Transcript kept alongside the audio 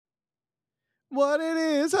What it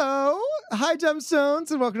is, ho! Hi, Gemstones,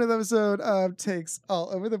 and welcome to the episode of Takes All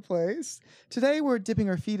Over the Place. Today, we're dipping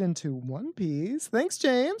our feet into One Piece. Thanks,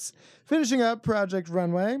 James. Finishing up Project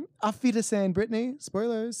Runway. Off feet of San Brittany.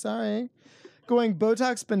 Spoilers, sorry. Going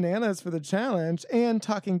Botox bananas for the challenge. And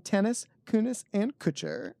talking tennis, Kunis, and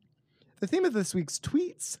Kutcher. The theme of this week's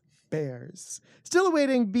tweets, bears. Still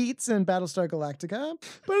awaiting beats in Battlestar Galactica,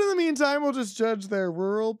 but in the meantime, we'll just judge their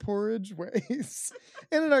rural porridge ways.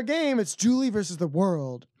 And in our game, it's Julie versus the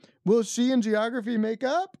world. Will she and geography make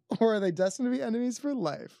up, or are they destined to be enemies for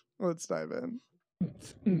life? Let's dive in.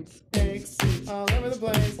 Takes all over the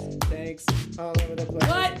place. Takes all over the place.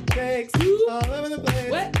 What? Takes all over the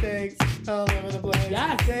place. What? Takes all over the place.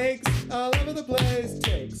 Yes. Takes all over the place.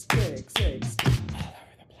 Takes.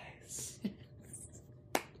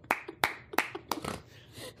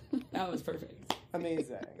 That was perfect.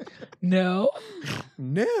 Amazing. No.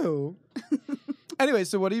 Anyway,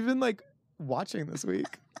 so what have you been like watching this week?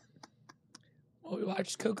 Well, we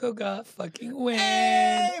watched Coco Gauff fucking win.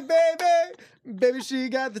 Hey, baby, she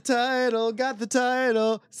got the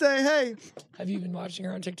title. Say hey. Have you been watching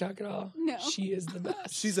her on TikTok at all? No. She is the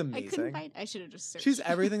best. She's I couldn't amazing. find. I should have just searched. She's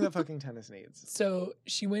everything that fucking tennis needs. So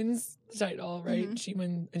she wins the title, right?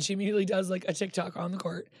 Mhm. She immediately does like a TikTok on the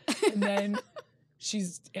court, and then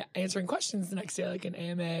she's answering questions the next day, like an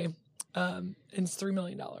AMA. And it's $3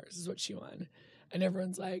 million is what she won. And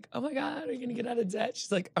everyone's like, oh my God, are you going to get out of debt?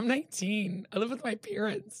 She's like, I'm 19. I live with my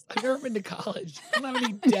parents. I've never been to college. I don't have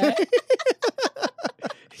any debt.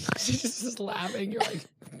 She's just laughing. You're like,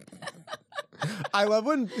 I love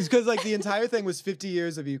when, because like the entire thing was 50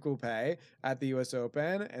 years of equal pay at the US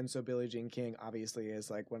Open. And so Billie Jean King obviously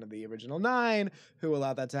is like one of the original 9 who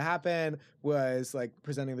allowed that to happen, was like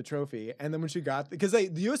presenting the trophy. And then when she got, because the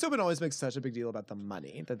US Open always makes such a big deal about the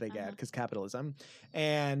money that they get because capitalism.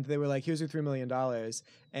 And they were like, here's your $3 million.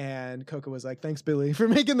 And Coco was like, thanks, Billie, for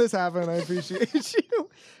making this happen. I appreciate you.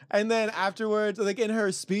 And then afterwards, like in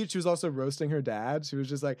her speech, she was also roasting her dad. She was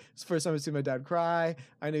just like, it's the first time I've seen my dad cry.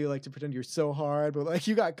 I know you like to pretend you're so hard, but like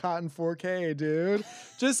you got caught in 4K, dude.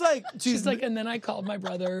 Just like, she's like, and then I called my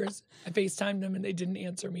brothers. I FaceTimed them and they didn't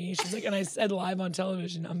answer me. She's like, and I said live on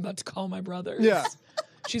television, I'm about to call my brothers. Yeah.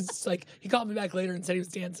 She's like, he called me back later and said he was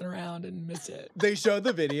dancing around and missed it. They showed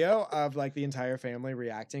the video of like the entire family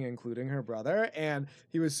reacting, including her brother, and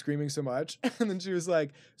he was screaming so much. And then she was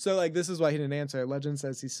like, so like, this is why he didn't answer. Legend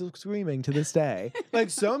says he's still screaming to this day.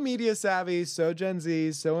 Like so media savvy, so Gen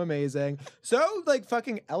Z, so amazing, so like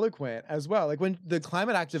fucking eloquent as well. Like when the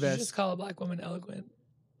climate activists. Did you just call a black woman eloquent?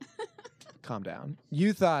 Calm down.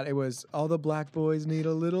 You thought it was all the black boys need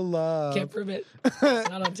a little love. Can't prove it.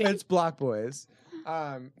 Not on tape. It's black boys.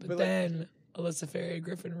 But then Alyssa Ferry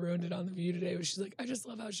Griffin ruined it on The View today. Where she's like, I just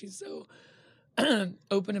love how she's so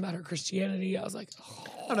open about her Christianity. I was like, oh.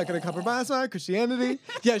 I'm not going to compromise my Christianity.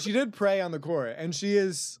 Yeah, she did pray on the court, and she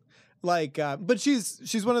is like, but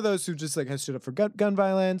she's one of those who just like has stood up for gun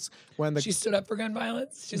violence. When She stood up for gun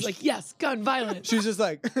violence. She's like, yes, gun violence. She's just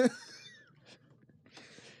like,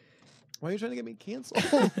 why are you trying to get me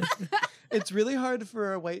canceled? It's really hard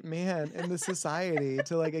for a white man in this society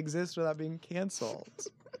to like exist without being canceled.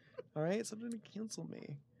 All right, somebody cancel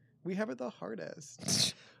me. We have it the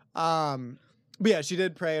hardest. But yeah, she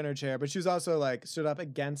did pray in her chair, but she was also like stood up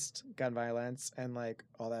against gun violence and like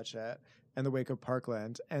all that shit in the wake of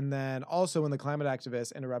Parkland. And then also when the climate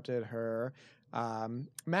activists interrupted her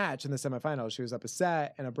match in the semifinals, she was up a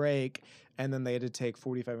set and a break, and then they had to take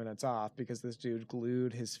 45 minutes off because this dude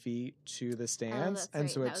glued his feet to the stands. And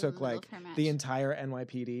so it took like the entire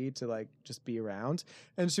NYPD to like just be around.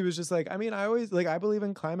 And she was just like, I mean, I believe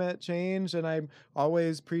in climate change, and I'm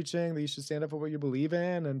always preaching that you should stand up for what you believe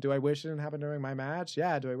in. And do I wish it didn't happen during my match?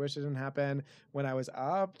 Yeah. Do I wish it didn't happen when I was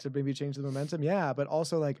up to maybe change the momentum? Yeah. But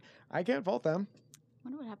also like, I can't fault them. I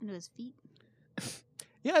wonder what happened to his feet.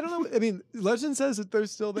 Yeah, I don't know. I mean, legend says that they're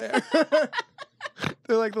still there.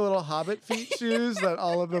 They're like the little Hobbit feet shoes that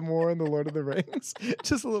all of them wore in The Lord of the Rings.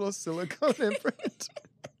 Just a little silicone imprint.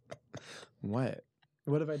 What?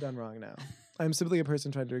 What have I done wrong now? I'm simply a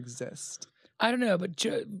person trying to exist. I don't know, but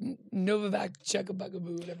Novavax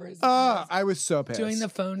Checkabugaboo, whatever his name is, I was so pissed. doing the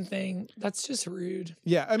phone thing, that's just rude.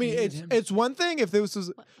 Yeah, I mean, it's one thing if this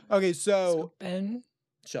was... Okay, so Ben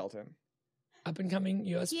Shelton. Up and coming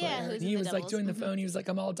U.S. player. who's He in the was like doubles. doing the phone. He was like,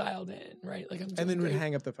 I'm all dialed in, right? Like I'm. And then would great.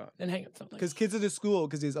 hang up the phone. Then hang up the phone. Because kids at his school,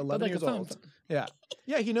 because he's 11 like years a phone. old. Yeah.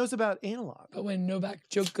 Yeah, he knows about analog. But when Novak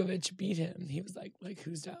Djokovic beat him, he was like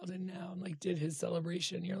who's dialed in now? And like did his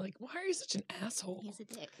celebration. You're like, why are you such an asshole? He's a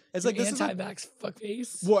dick. It's like this is anti-vax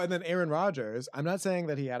fuckface. Well, and then Aaron Rodgers. I'm not saying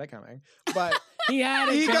that he had it coming, but He had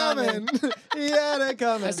it he coming. he had it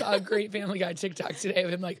coming. I saw a great Family Guy TikTok today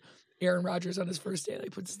of him like, Aaron Rodgers on his first day,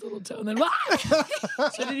 like puts his little toe and then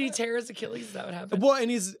so did he tear his Achilles? Is that what happened? Well, and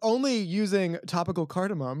he's only using topical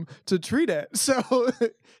cardamom to treat it, so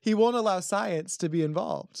he won't allow science to be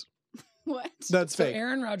involved. What? That's So fake.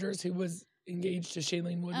 Aaron Rodgers, who was engaged to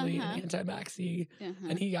Shailene Woodley and anti-Maxi,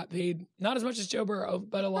 and he got paid not as much as Joe Burrow,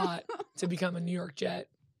 but a lot to become a New York Jet.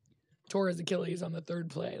 Tore his Achilles on the third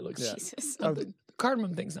play. It looks Jesus. the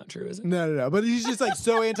cardamom thing's not true, is it? No. But he's just like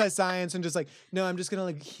so anti-science and just like, no, I'm just gonna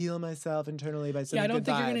like heal myself internally by sending Yeah, I don't good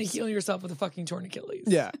think you're gonna vibes. heal yourself with a fucking torn Achilles.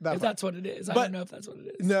 Yeah, if part. that's what it is. I But- don't know if that's what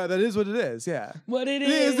it is. No, that is what it is. Yeah. What it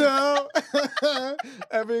Please is. don't.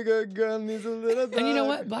 Every good girl needs a little. And you know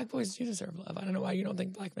thug. what? Black boys do deserve love. I don't know why you don't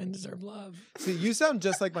think black men deserve love. See, you sound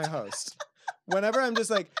just like my host. Whenever I'm just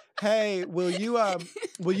like, hey, will you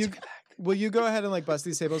go ahead and like bust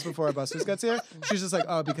these tables before our busters gets here? She's just like,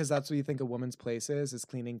 oh, because that's what you think a woman's place is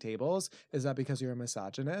cleaning tables. Is that because you're a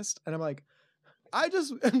misogynist? And I'm like, I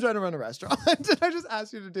just am trying to run a restaurant. And I just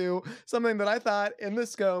asked you to do something that I thought in the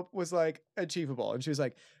scope was like achievable. And she was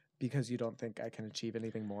like, because you don't think I can achieve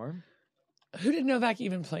anything more? Who did Novak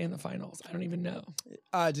even play in the finals? I don't even know.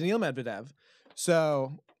 Daniil Medvedev.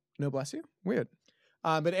 So, no bless you. Weird.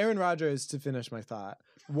 But Aaron Rodgers, to finish my thought,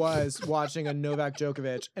 was watching a Novak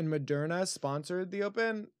Djokovic, and Moderna sponsored the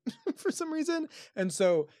Open for some reason. And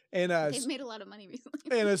so They've made a lot of money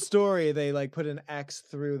recently. in a story, they like put an X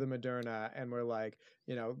through the Moderna and were like,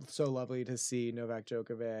 you know, so lovely to see Novak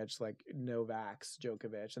Djokovic, like Novak's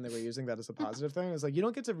Djokovic. And they were using that as a positive thing. It's like, you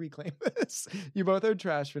don't get to reclaim this. You both are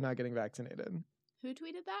trash for not getting vaccinated. Who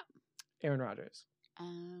tweeted that? Aaron Rodgers.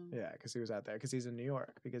 Um, Yeah, because he was out there. Because he's in New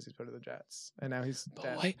York. Because he's part of the Jets. And now he's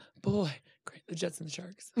dead. Boy. Great. The Jets and the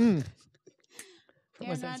Sharks. Mm. From Aaron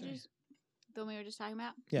West End. Rodgers, the one we were just talking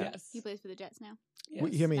about. Yeah. Yes. He plays for the Jets now. Yes.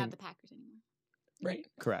 I mean, Not the Packers anymore. Right.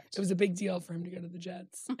 correct. It was a big deal for him to go to the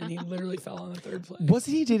Jets, and he literally fell on the third play.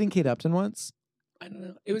 Wasn't he dating Kate Upton once? I don't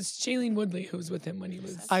know. It was Shailene Woodley who was with him when he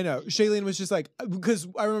was. I know. Shailene was just like, because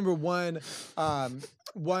I remember one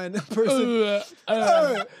person.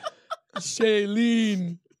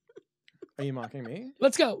 Shailene. Are you mocking me?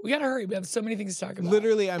 Let's go. We gotta hurry. We have so many things to talk about.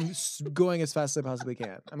 Literally, I'm going as fast as I possibly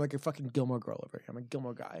can. I'm like a fucking Gilmore girl over here. I'm a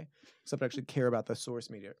Gilmore guy, except I actually care about the source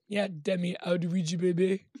media. Yeah, Demi Audrigi,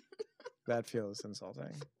 baby. That feels insulting,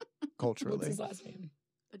 What's culturally. his last name?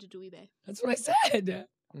 Oduduibe. That's what I said.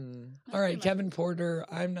 Mm. All right, Kevin Porter.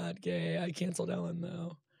 I'm not gay. I canceled Ellen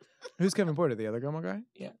though. Who's Kevin Porter? The other Gilmore guy?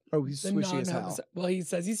 Yeah. Oh, he's The swishy as hell. non-homose- Well, he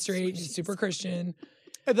says he's straight. He's super Christian.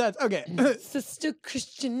 That's okay. Sister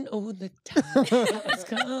Christian, oh, the time has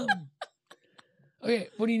come. Okay,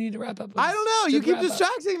 what do you need to wrap up with? I don't know. You Just keep wrap up.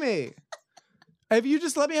 distracting me. If you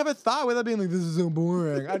just let me have a thought without being like, this is so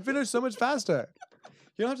boring, I'd finish so much faster.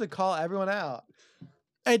 You don't have to call everyone out.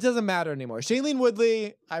 It doesn't matter anymore. Shailene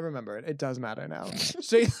Woodley, I remember it. It does matter now.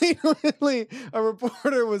 Shailene Woodley, a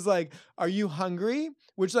reporter was like, are you hungry?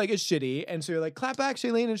 Which like is shitty. And so you're like, clap back,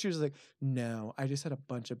 Shailene. And she was like, no, I just had a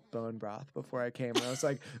bunch of bone broth before I came. And I was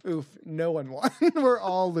like, oof, no one won. We're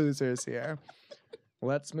all losers here.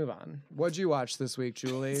 Let's move on. What'd you watch this week,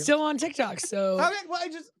 Julie? Still on TikTok, so Okay, well, I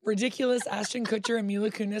just. ridiculous Ashton Kutcher and Mila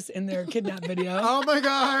Kunis in their kidnap video, Oh my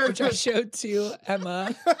God. which I showed to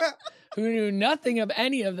Emma, who knew nothing of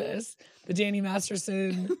any of this. The Danny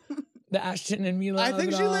Masterson, the Ashton and Mila. I of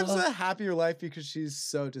think it she all. lives a happier life because she's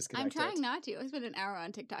so I'm disconnected. trying not to. I spent an hour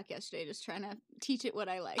on TikTok yesterday just trying to teach it what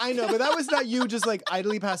I like. I know, but that was not you just like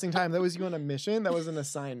idly passing time. That was you on a mission. That was an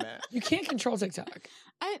assignment. You can't control TikTok.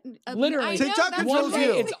 I Literally. know TikTok that's controls One okay.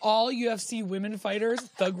 day you. it's all UFC women fighters,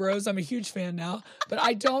 Thug Rose. I'm a huge fan now, but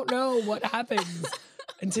I don't know what happens.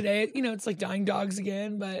 And today, you know, it's like dying dogs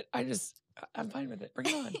again, but I'm fine with it. Bring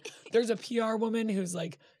it on. There's a PR woman who's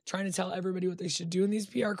like trying to tell everybody what they should do in these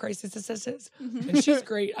PR crisis assistants. And she's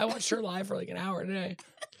great. I watched her live for like an hour today.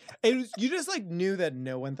 You just like knew that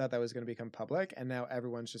no one thought that was going to become public, and now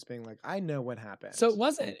everyone's just being like, I know what happened. So it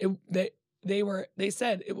wasn't. They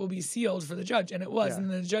said it will be sealed for the judge, and it was. Yeah. And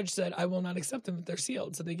the judge said, I will not accept them if they're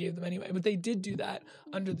sealed. So they gave them anyway. But they did do that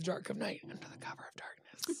under the dark of night, under the cover of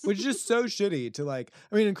darkness. Which is just so shitty to like.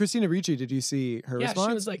 I mean, and Christina Ricci, did you see her Yeah, response?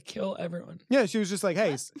 she was like, kill everyone. Yeah, she was just like,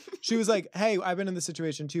 hey, she was like, hey, I've been in this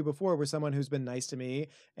situation too before where someone who's been nice to me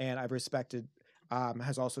and I've respected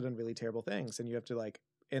has also done really terrible things. And you have to like,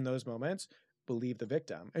 in those moments, believe the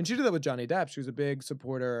victim. And she did that with Johnny Depp. She was a big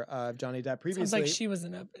supporter of Johnny Depp previously. Sounds like she was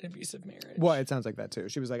in an abusive marriage. Well, it sounds like that too.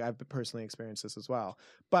 She was like, I've personally experienced this as well.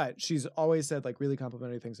 But she's always said like really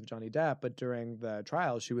complimentary things of Johnny Depp. But during the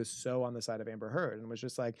trial, she was so on the side of Amber Heard and was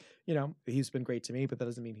just like, you know, he's been great to me, but that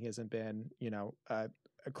doesn't mean he hasn't been, you know, a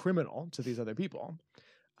criminal to these other people.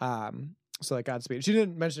 So like Godspeed. She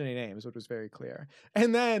didn't mention any names, which was very clear.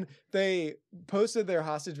 And then they posted their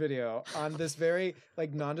hostage video on this very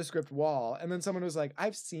like nondescript wall. And then someone was like,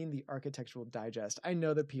 I've seen the Architectural Digest. I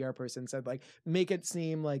know the PR person said like, make it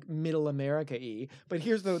seem like middle America-y. But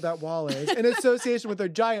here's what that wall is. In association with their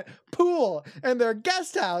giant pool and their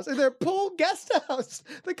guest house and their pool guest house.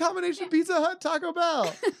 The combination Pizza Hut, Taco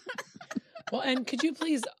Bell. Well, and could you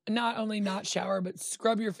please not only not shower, but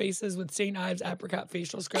scrub your faces with St. Ives apricot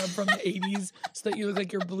facial scrub from the 80s so that you look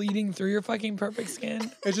like you're bleeding through your fucking perfect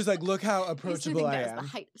skin? It's just like, look how I used to approachable think I that was am. the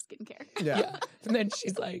height of skincare. Yeah. And then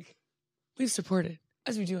she's like, we've supported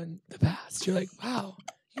as we do in the past. You're like, wow,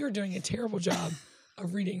 you're doing a terrible job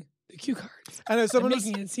of reading the cue cards I know and someone was,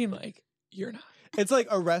 making it seem like you're not. it's like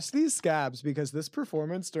arrest these scabs because this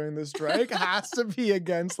performance during the strike has to be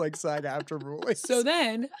against like SAG-AFTRA rulings. So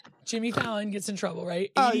then Jimmy Fallon gets in trouble, right?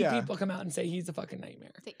 80 Oh, yeah. people come out and say he's a fucking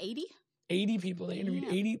nightmare. Say 80? 80 people. They interviewed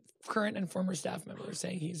Damn. 80 current and former staff members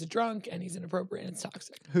saying he's a drunk and he's inappropriate and it's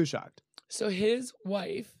toxic. Who's shocked? So his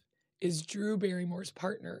wife is Drew Barrymore's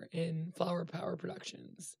partner in Flower Power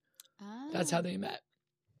Productions. That's how they met.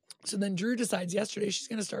 So then Drew decides yesterday she's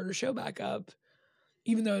going to start her show back up,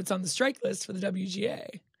 even though it's on the strike list for the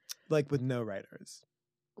WGA. Like with no writers.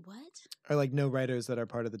 What? Or like no writers that are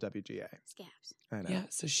part of the WGA. Scabs. I know. Yeah,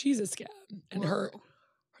 so she's a scab. And Whoa.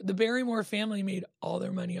 the Barrymore family made all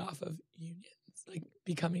their money off of unions, like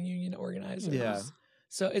becoming union organizers. Yeah.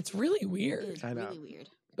 So it's really It weird. is I know. really weird.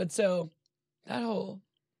 But so that whole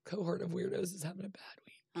cohort of weirdos is having a bad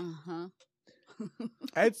week. Uh-huh.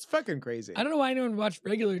 It's fucking crazy. I don't know why anyone watched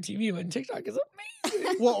regular TV when TikTok is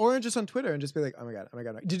amazing. Well, or just on Twitter and just be like, oh my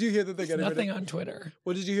God. Did you hear that they're There's getting rid nothing of... on Twitter.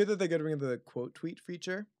 Well, did you hear that they're getting rid of the quote tweet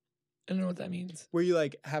feature? I don't know what that means. Where you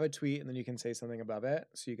like have a tweet and then you can say something above it.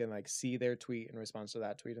 So you can like see their tweet in response to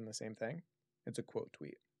that tweet in the same thing. It's a quote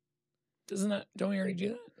tweet. Don't we already do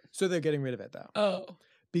that? So they're getting rid of it though. Oh.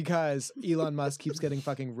 Because Elon Musk keeps getting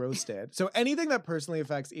fucking roasted. So anything that personally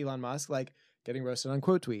affects Elon Musk, like getting roasted on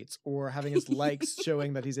quote tweets or having his likes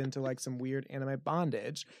showing that he's into like some weird anime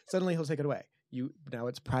bondage, suddenly he'll take it away. Now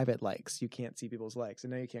it's private likes. You can't see people's likes,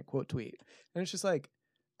 and now you can't quote tweet. And it's just like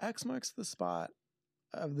X marks the spot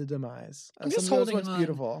of the demise. I'm just something that's holding what's on.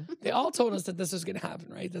 beautiful. They all told us that this was going to happen,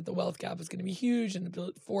 right? That the wealth gap was going to be huge and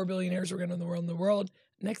the 4 billionaires were going to run the world.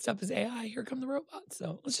 Next up is AI. Here come the robots.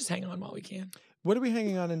 So let's just hang on while we can. What are we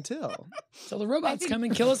hanging on until? So the robots come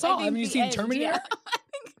and kill us all. Haven't you seen Terminator? Yeah.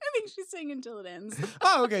 I think she's saying until it ends.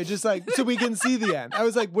 Oh, okay. Just like, so we can see the end. I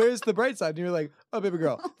was like, where's the bright side? And you're like, oh, baby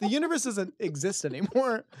girl, the universe doesn't exist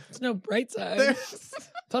anymore. There's no bright side. There's-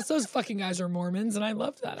 Plus, those fucking guys are Mormons, and I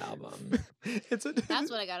loved that album. That's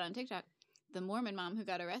what I got on TikTok. The Mormon mom who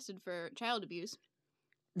got arrested for child abuse.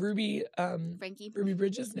 Ruby Frankie.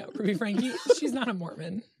 Bridges? No, Ruby Frankie. She's not a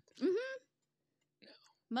Mormon. Mm-hmm.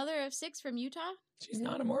 Mother of 6 from Utah. She's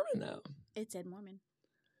not a Mormon, though. It said Mormon.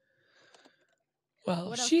 Well,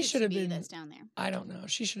 What else she could should have be been. that's down there? I don't know.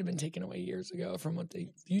 She should have been taken away years ago from what the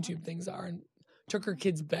YouTube things are, and took her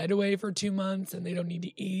kid's bed away for 2 months, and they don't need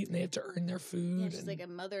to eat, and they have to earn their food. Yeah, she's and- like a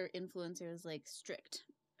mother influencer who's like strict.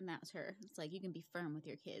 And that was her. It's like you can be firm with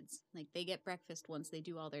your kids. Like they get breakfast once they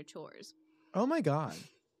do all their chores. Oh my God.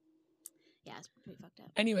 Yeah, it's pretty fucked up.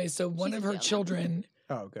 Anyway, so one She's of in her jail now. children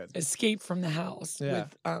Oh, good. escaped from the house Yeah.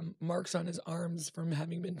 with marks on his arms from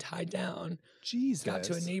having been tied down. Jesus. Got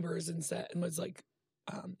to a neighbor's and was like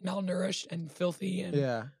malnourished and filthy and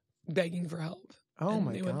Yeah. begging for help. Oh and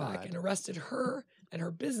my they God. went back and arrested her and her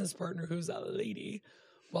business partner, who's a lady,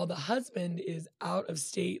 while the husband is out of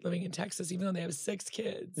state living in Texas, even though they have 6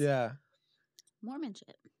 kids. Yeah. Mormon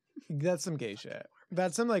shit. That's some gay shit.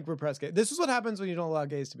 That's some like repressed gay. This is what happens when you don't allow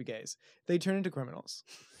gays to be gays. They turn into criminals.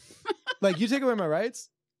 Like, you take away my rights,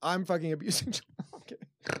 I'm fucking abusing children.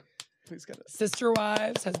 Okay. Please get it. Sister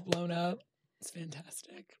Wives has blown up. It's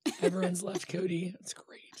fantastic. Everyone's left Cody. It's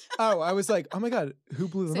great. Oh, I was like, oh my God, who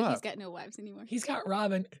blew them So up? he's got no wives anymore. He's got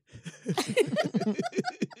Robin.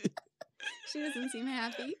 She doesn't seem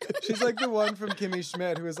happy. She's like the one from Kimmy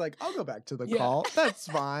Schmidt who was like, I'll go back to the Yeah. call. That's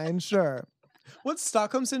fine, sure. What's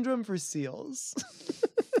Stockholm Syndrome for seals?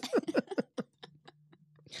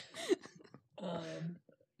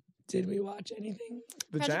 Did we watch anything?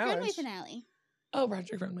 The Project Runway challenge. finale. Oh,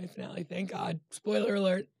 Project Runway finale. Thank God. Spoiler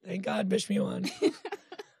alert. Thank God Bish me won.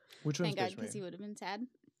 Which one's Thank God, Bitch because Me? he would have been sad.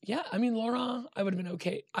 Yeah, I mean, Laurent, I would have been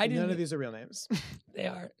okay. I didn't. None of these are real names. They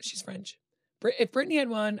are. She's French. If Brittany had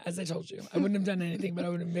won, as I told you, I wouldn't have done anything, but I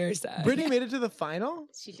would have been very sad. Brittany made it to the final?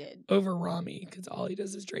 She did. Over Rami, because all he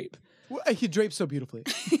does is drape. Well, he drapes so beautifully.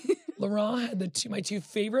 Laurent had my 2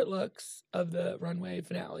 favorite looks of the runway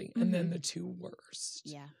finale, and then the 2 worst.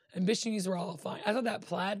 Yeah. And Bishini's were all fine. I thought that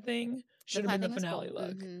plaid thing should have been the finale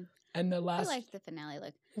look. Mhm. And the I last, liked the finale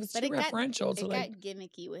look. it was But too it got- referential It to like got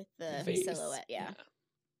gimmicky with the face. silhouette. Yeah.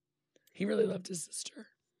 He really loved his sister.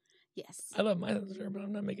 Yes. I love my sister, but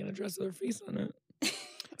I'm not making a dress with her face on it.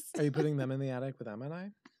 Are you putting them in the attic with Emma and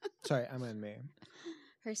I? Sorry, Emma and me.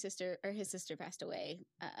 His sister passed away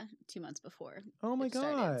 2 months before. Oh my it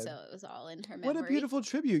started, God. so it was all in her memory. What a beautiful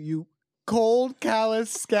tribute, you cold,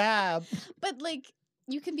 callous scab. But like,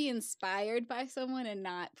 you can be inspired by someone and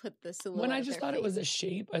not put the silhouette. When I of just their thought it was a face.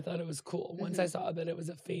 shape, I thought it was cool. Once I saw that it was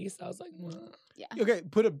a face, I was like, "Mwah." Yeah. Okay,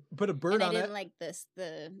 put a bird And I on didn't it. like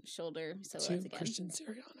the shoulder To silhouettes again. Christian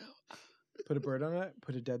Siriano. Put a bird on it.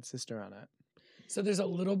 Put a dead sister on it. So there's a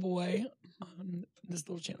little boy on this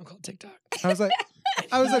little channel called TikTok. I was like,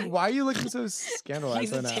 why are you looking so scandalized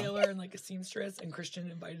He's a right now? tailor and like a seamstress, and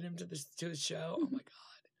Christian invited him to his show. Oh my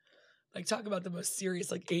god! Like talk about the most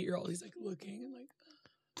serious like 8-year-old. He's like looking and like.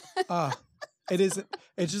 It is.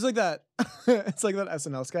 It's just like that. It's like that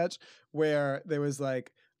SNL sketch where there was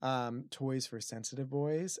like toys for sensitive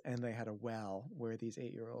boys, and they had a well where these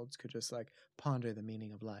 8-year-olds could just like ponder the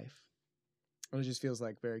meaning of life. And it just feels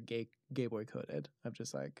like very gay boy coded. Of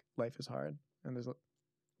just like life is hard, and there's.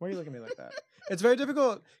 Why are you looking at me like that? It's very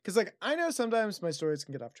difficult because like I know sometimes my stories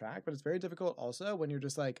can get off track, but it's very difficult also when you're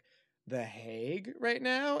just like The Hague right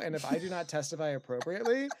now, and if I do not testify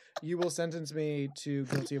appropriately, you will sentence me to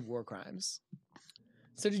guilty of war crimes.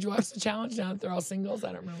 So did you watch the challenge? Now that they're all singles,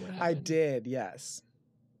 I don't remember what happened. I did, yes.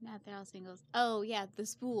 Not they're all singles. Oh yeah, the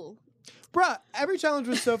spool. Bruh, every challenge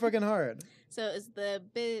was so fucking hard. So it's the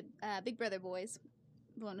Big Brother boys,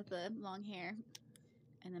 the one with the long hair,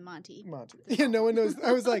 and then Monty. Monty. Yeah, no one knows.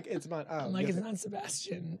 I was like, it's Monty. Oh, I'm like, yes. it's not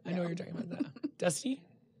Sebastian. I know what you're talking about though. Dusty?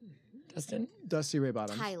 Dustin? Dusty Ray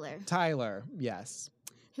Bottom. Tyler, yes.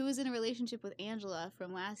 Who was in a relationship with Angela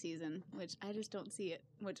from last season, which I just don't see it.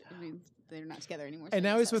 Which I mean, they're not together anymore. And so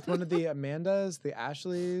now it he's sucks. with one of the Amandas, the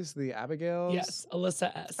Ashleys, the Abigails. Yes,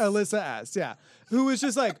 Alyssa S. Alyssa S, yeah. Who was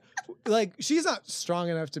just like she's not strong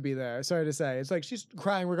enough to be there, sorry to say. It's like she's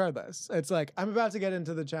crying regardless. It's like, I'm about to get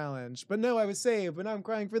into the challenge, but no, I was saved, but now I'm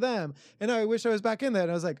crying for them. And now I wish I was back in there.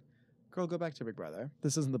 And I was like, girl, go back to Big Brother.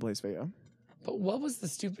 This isn't the place for you. But what was the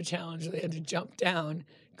stupid challenge? They had to jump down,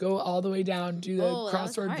 go all the way down, do the that was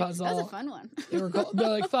crossword hard. puzzle. That was a fun one. They're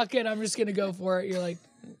like, fuck it, I'm just gonna go for it. You're like,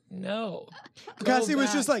 no. Go Cassie was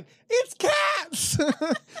back. just like, it's cats!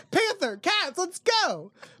 Panther, cats, let's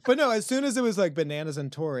go! But no, as soon as it was like bananas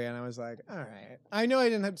and Tori, and I was like, all right. I know I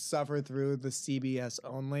didn't have to suffer through the CBS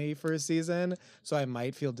only first season, so I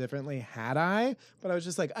might feel differently had I, but I was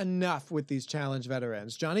just like, enough with these challenge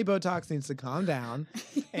veterans. Johnny Botox needs to calm down,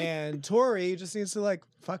 and Tori just needs to like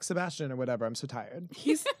fuck Sebastian or whatever. I'm so tired.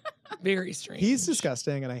 He's very strange. He's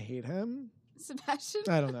disgusting, and I hate him. Sebastian.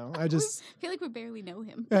 I don't know. I just, I feel like we barely know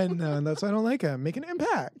him. I know, and that's why I don't like him. Make an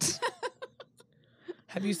impact.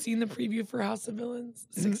 Have you seen the preview for House of Villains?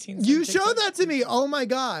 16. You showed that to me. Oh my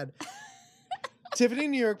God. Tiffany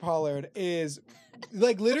New York Pollard is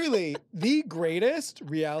like literally the greatest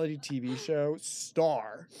reality TV show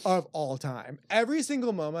star of all time. Every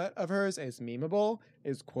single moment of hers is memeable,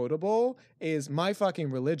 is quotable, is my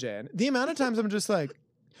fucking religion. The amount of times I'm just like,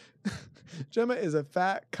 Gemma is a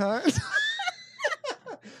fat cunt.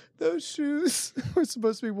 Those shoes were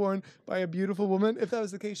supposed to be worn by a beautiful woman. If that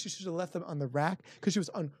was the case, she should have left them on the rack because she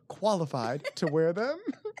was unqualified to wear them.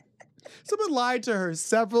 Someone lied to her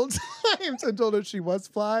several times and told her she was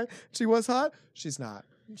fly, she was hot. She's not.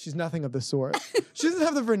 She's nothing of the sort. She doesn't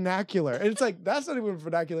have the vernacular. And it's like, that's not even what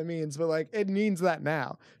vernacular means, but like, it means that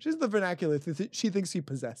now. She has the vernacular she thinks she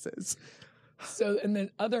possesses. So in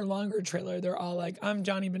the other longer trailer, they're all like, I'm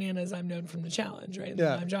Johnny Bananas, I'm known from the challenge, right? And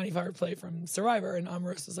Yeah. I'm Johnny Fireplay from Survivor, and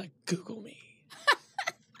Omarosa's like, Google me.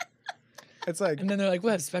 It's like, And then they're like,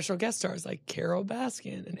 we have special guest stars like Carol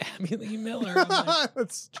Baskin and Abby Lee Miller. I'm like,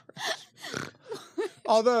 that's trash.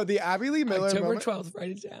 Although the Abby Lee Miller October moment, 12th,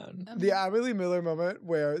 write it down. the Abby Lee Miller moment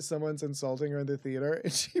where someone's insulting her in the theater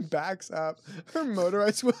and she backs up her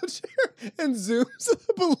motorized wheelchair and zooms to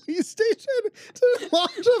the police station to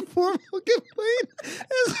launch a formal complaint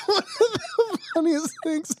is one of the funniest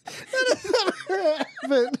things that has ever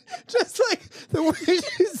happened. Just like the way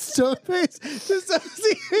she's stone-faced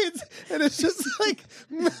dissociates, and it's just like,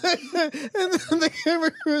 and then the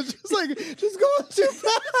camera crew is just like, just going too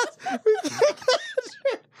fast. We can't catch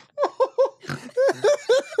it.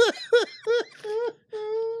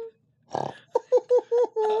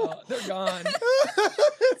 Oh, they're gone.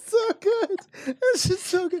 It's so good. It's just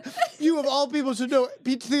so good. You of all people should know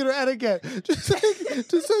beach theater etiquette. Just like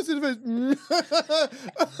dissociative.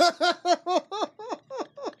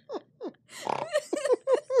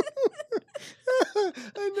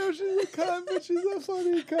 I know she's a cunt, but she's a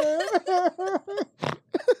funny cunt.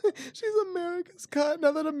 cut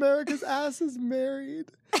now that America's ass is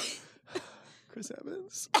married. Chris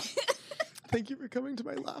Evans. Thank you for coming to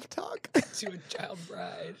my laugh talk. To a child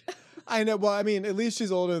bride. I know. Well, I mean, at least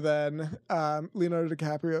she's older than Leonardo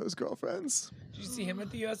DiCaprio's girlfriends. Did you see him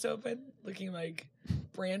at the U.S. Open looking like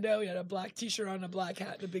Brando? He had a black T-shirt on, a black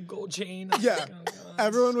hat, and a big gold chain. Yeah. Like, oh, God.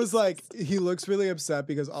 Everyone was like, he looks really upset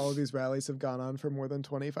because all of these rallies have gone on for more than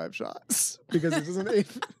 25 shots because it doesn't age.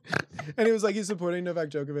 And he was like, he's supporting Novak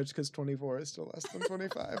Djokovic because 24 is still less than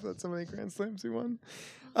 25. That's how many Grand Slams he won.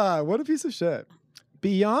 What a piece of shit.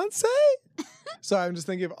 Beyonce? Sorry, I'm just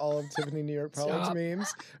thinking of all of Tiffany New York Pollard's Stop.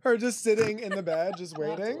 memes. Her just sitting in the bed, just I'll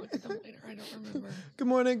have to waiting. look at them later. I don't remember.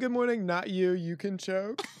 Good morning. Not you. You can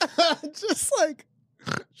choke. Just like,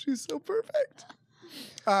 she's so perfect.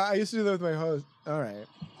 I used to do that with my host. All right.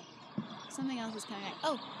 Something else is coming back.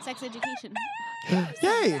 Oh, sex education.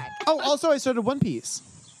 Yay. Oh, also I started One Piece.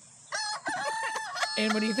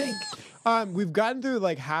 And what do you think? We've gotten through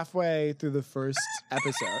like halfway through the first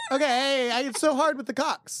episode. Okay, it's so hard with the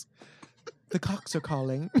cocks. The cocks are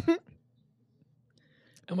calling.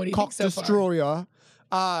 And what do you Cock think so far?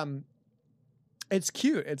 destroyer. It's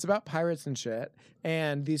cute. It's about pirates and shit.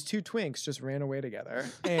 And these two twinks just ran away together.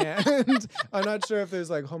 And I'm not sure if there's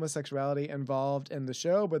like homosexuality involved in the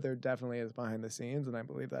show, but there definitely is behind the scenes, and I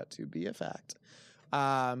believe that to be a fact.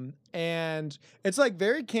 And it's like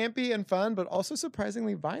very campy and fun, but also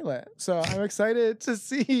surprisingly violent. So I'm excited to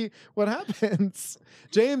see what happens.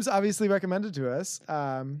 James obviously recommended to us,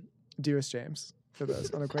 dearest James, for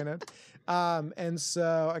those unacquainted. And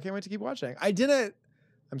so I can't wait to keep watching.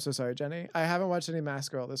 I'm so sorry, Jenny. I haven't watched any Mask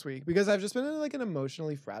Girl this week because I've just been in like an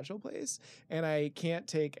emotionally fragile place and I can't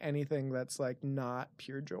take anything that's like not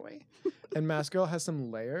pure joy. And Mask Girl has some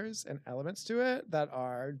layers and elements to it that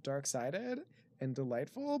are dark-sided and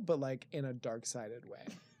delightful, but like in a dark-sided way.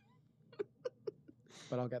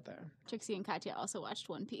 But I'll get there. Trixie and Katya also watched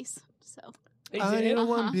One Piece. So. They I did need it? a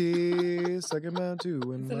One Piece. I can bound to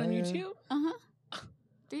Is it on YouTube?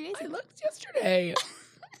 3 days I ago. looked yesterday.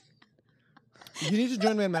 You need to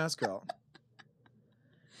join my Mask Girl.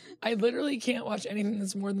 I literally can't watch anything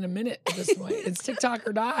that's more than a minute at this point. It's TikTok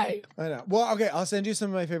or die. I know. Well, okay, I'll send you some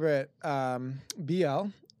of my favorite BL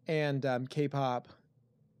and K-pop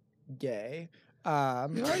gay. You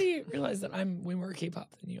already realized that I'm way more K-pop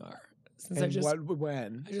than you are. Since and I just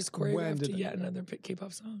when? I just When choreographed did to it- yet another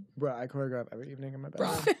K-pop song. Bruh, I choreograph every evening in my bed.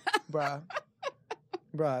 Bruh.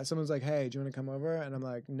 Bruh. Someone's like, hey, do you want to come over? And I'm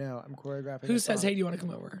like, no, I'm choreographing. Who a says, song." hey, do you want to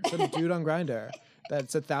come over? Some dude on Grindr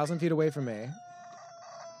that's 1,000 feet away from me.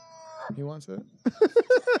 He wants it.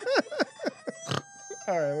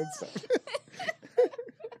 All right, let's stop.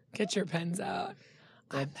 Get your pens out.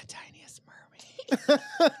 I'm the tiniest mermaid.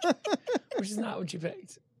 Which is not what you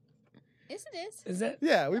picked. Yes, it is. Is it?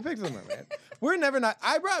 Yeah, we picked the mermaid. We're never not.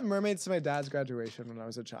 I brought mermaids to my dad's graduation when I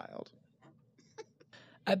was a child.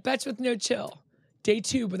 At Bets with No Chill. Day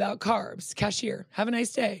 2 without carbs. Cashier. Have a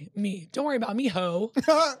nice day. Me. Don't worry about me, ho.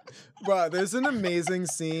 Bruh, there's an amazing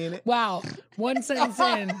scene. Wow. One sentence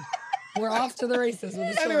in. We're off to the races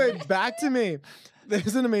with the story. Anyway, back to me.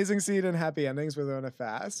 There's an amazing scene in Happy Endings where they're on a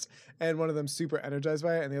fast, and one of them's super energized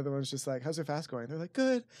by it, and the other one's just like, how's your fast going? They're like,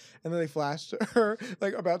 good. And then they flash to her,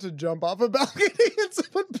 like, about to jump off a balcony, and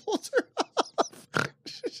someone pulls her off.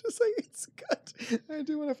 She's just like, it's good. I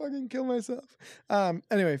do want to fucking kill myself.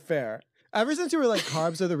 Anyway, fair. Ever since you were like,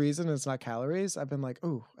 carbs are the reason it's not calories, I've been like,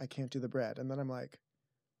 ooh, I can't do the bread. And then I'm like,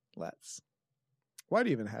 let's. Why do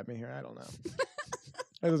you even have me here? I don't know.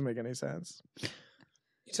 That doesn't make any sense. You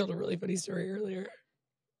told a really funny story earlier.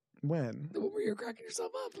 When? What were you cracking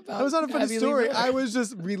yourself up about? That was not a funny Abby Lee story. Miller? I was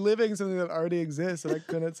just reliving something that already exists and I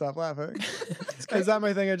couldn't stop laughing. Is that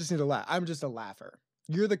my thing? I just need to laugh. I'm just a laugher.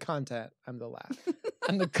 You're the content. I'm the laugh.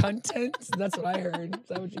 And the content? That's what I heard. Is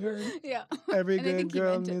that what you heard? Yeah. Every And I good think you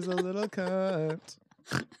girl meant it. needs a little cunt.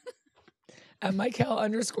 At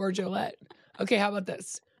Michael_Jolette. Okay, how about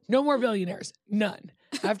this? No more billionaires. None.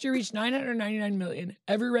 After you reach 999 million,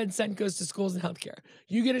 every red cent goes to schools and healthcare.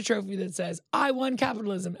 You get a trophy that says, I won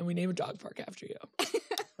capitalism, and we name a dog park after you.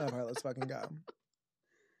 All right, let's fucking go.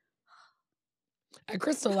 And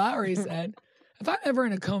Crystal Lowry said, if I'm ever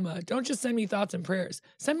in a coma, don't just send me thoughts and prayers.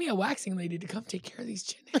 Send me a waxing lady to come take care of these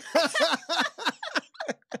chin hairs.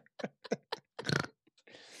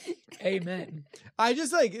 Amen. I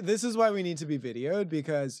just like, this is why we need to be videoed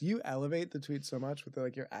because you elevate the tweet so much with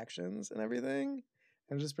like your actions and everything.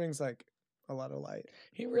 And it just brings like a lot of light.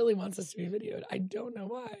 He really wants us to be videoed. I don't know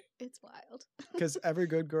why. It's wild. Because every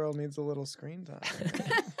good girl needs a little screen time.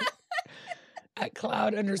 At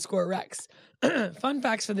Cloud_Rex. Fun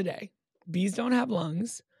facts for the day. Bees don't have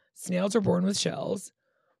lungs. Snails are born with shells.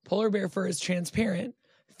 Polar bear fur is transparent.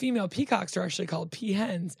 female peacocks are actually called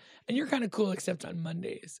peahens, and you're kind of cool except on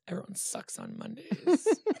Mondays. Everyone sucks on Mondays.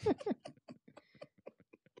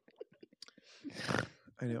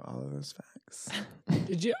 I knew all of those facts.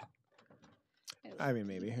 Did you? I mean,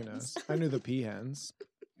 maybe. Who knows? I knew the peahens.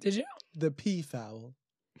 Did you? The peafowl.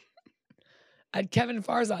 Kevin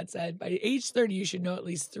Farzad said, by age 30, you should know at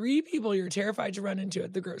least 3 people you're terrified to run into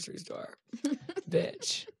at the grocery store.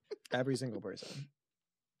 Bitch. Every single person.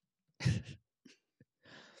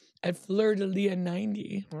 At Fleur de Lis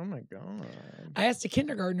 90. Oh my God. I asked a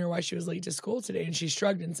kindergartner why she was late to school today, and she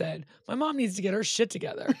shrugged and said, my mom needs to get her shit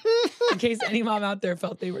together. In case any mom out there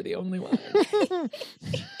felt they were the only one.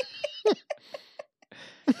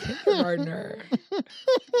 Kindergartner.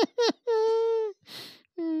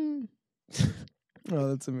 Oh,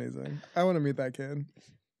 that's amazing. I want to meet that kid.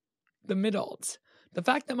 The mid-adults. The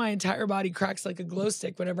fact that my entire body cracks like a glow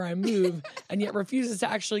stick whenever I move and yet refuses to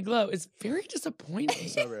actually glow is very disappointing.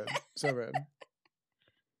 So rude. So rude.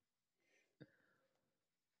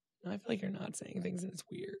 I feel like you're not saying things and it's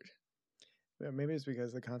weird. Yeah, maybe it's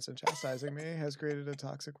because the constant chastising me has created a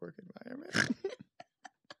toxic work environment.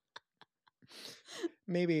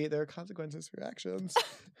 Maybe there are consequences for actions.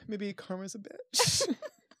 Maybe karma's a bitch.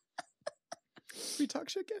 We talk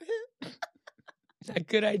shit, get hit. A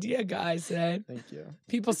good idea, guy said. Thank you.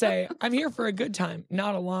 People say, I'm here for a good time,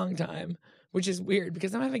 not a long time, which is weird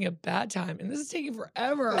because I'm having a bad time and this is taking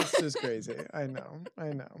forever. It's just crazy. I know.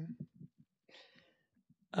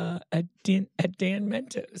 At Dan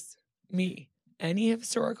Mentos, me, any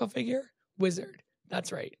historical figure, wizard.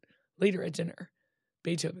 That's right. Later at dinner,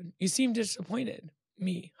 Beethoven. You seem disappointed.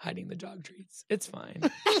 Me, hiding the dog treats. It's fine.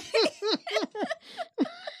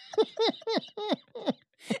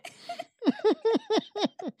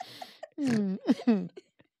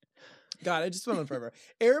 God, I just went on forever.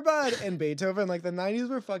 Airbud and Beethoven, like the 90s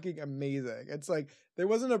were fucking amazing. It's like there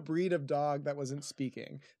wasn't a breed of dog that wasn't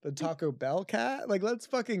speaking. The Taco Bell cat, like let's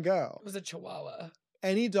fucking go. It was a Chihuahua.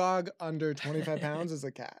 Any dog under 25 pounds is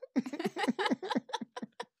a cat.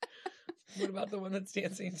 What about the one that's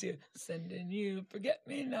dancing to Sending You Forget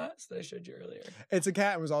Me Nots that I showed you earlier? It's a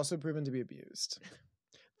cat and was also proven to be abused.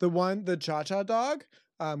 The Cha-Cha dog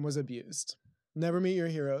was abused. Never meet your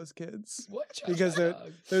heroes, kids. What Cha-Cha because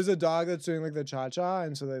dog? There's a dog that's doing like the cha-cha,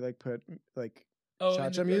 and so they like put like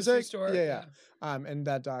cha-cha music. Store? Yeah. And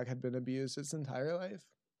that dog had been abused its entire life.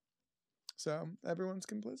 So everyone's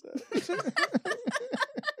complicit.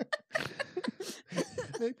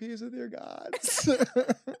 Make peace with your gods.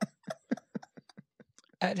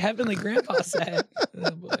 At Heavenly Grandpa said,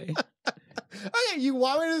 oh boy. Okay, you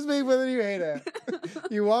want me to speak, but then you hate it.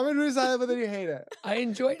 You want me to be silent, but then you hate it. I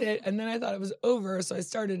enjoyed it, and then I thought it was over, so I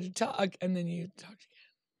started to talk, and then you talked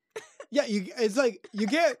again. Yeah, it's like you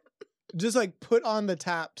can't just like put on the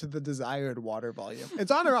tap to the desired water volume.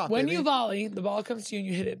 It's on or off. When baby. you volley, the ball comes to you and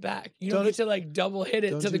you hit it back. You don't get to like double hit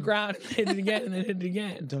it to the ground and hit it again and then hit it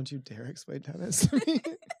again. Don't you dare explain tennis to me.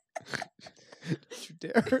 Don't you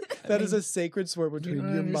dare. That is a sacred sport between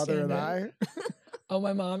your mother and I. Oh,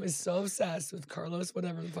 my mom is so obsessed with Carlos,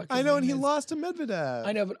 whatever the fuck. I know, and he lost to Medvedev.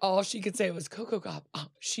 I know, but all she could say was Coco Gop. Oh,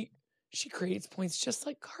 she creates points just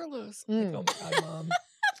like Carlos. Like, oh my God, Mom.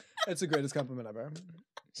 It's the greatest compliment ever.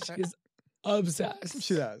 She is obsessed.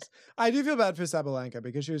 She does. I do feel bad for Sabalenka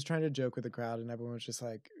because she was trying to joke with the crowd and everyone was just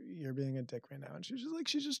like, you're being a dick right now. And she was just like,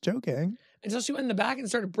 she's just joking. Until she went in the back and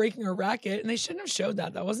started breaking her racket, and they shouldn't have showed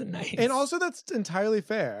that. That wasn't nice. And also, that's entirely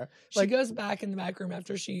fair. She goes back in the back room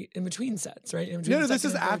after in between sets, right? No, this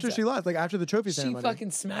is after she lost, like after the trophy ceremony. She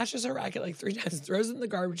fucking smashes her racket like 3 times, throws it in the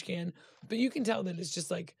garbage can. But you can tell that it's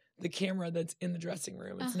just like the camera that's in the dressing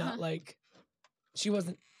room. It's not like she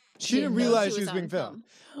wasn't. She didn't realize she was being filmed.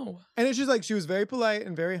 No. And it's just like she was very polite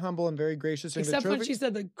and very humble and very gracious. Except when she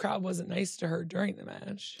said the crowd wasn't nice to her during the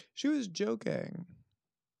match. She was joking.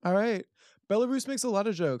 All right. Belarus makes a lot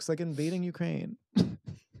of jokes, like invading Ukraine.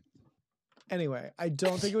 Anyway, I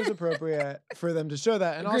don't think it was appropriate for them to show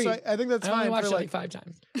that. And Agreed. also, I think that's fine. I watched for it like 5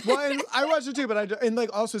 times. Well, and I watched it too, but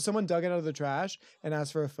also someone dug it out of the trash and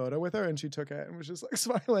asked for a photo with her, and she took it and was just like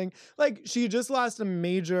smiling. Like she just lost a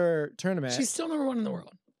major tournament. She's still #1 in the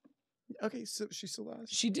world. Okay, so she still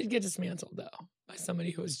lost. She did get dismantled though by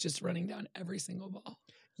somebody who was just running down every single ball.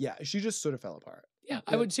 Yeah, she just sort of fell apart. Yeah,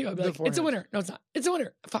 I would too. I'd be like, it's a winner. No, it's not. It's a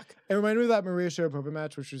winner. Fuck. It reminded me of that Maria Sharapova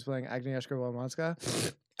match where she was playing Agnieszka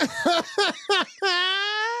Włodarska.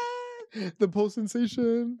 The pole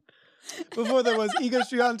sensation. Before there was Iga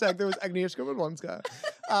Świątek, there was Agnieszka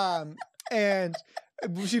Włodarska. And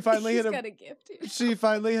she finally she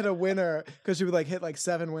finally hit a winner because she would like hit like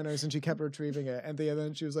 7 winners and she kept retrieving it. And at the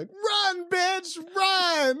end she was like, "Run, bitch,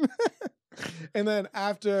 run!" And then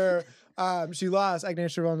after She lost.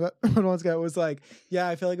 Agnieszka Radwanska was like, yeah,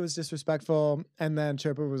 I feel like it was disrespectful. And then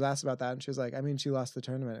Sherpa was asked about that. And she was like, I mean, she lost the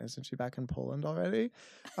tournament. Isn't she back in Poland already?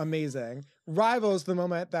 Amazing. Rivals, the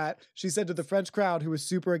moment that she said to the French crowd who was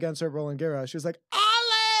super against her Roland Garros, she was like,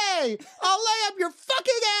 Allez! I'll lay up your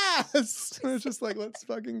fucking ass! And it was just like, let's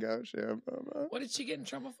fucking go, Sharapova. What did she get in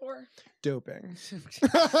trouble for? Doping.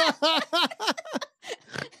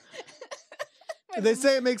 They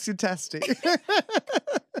say it makes you testy. A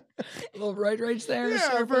little roid rage there. Yeah,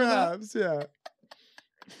 Sharapova? perhaps. Yeah.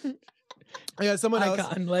 Yeah, someone else.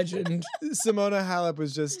 Icon, legend. Simona Halep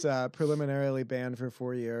was just preliminarily banned for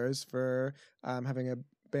 4 years for having a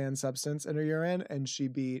banned substance in her urine, and she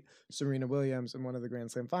beat Serena Williams in one of the Grand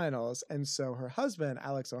Slam finals. And so her husband,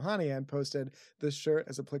 Alex Ohanian, posted this shirt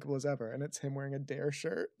as applicable as ever, and it's him wearing a Dare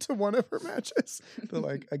shirt to one of her matches. The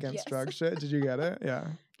like against Yes. drug shit. Did you get it? Yeah.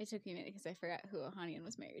 It took me a minute because I forgot who Ohanian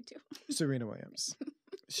was married to. Serena Williams.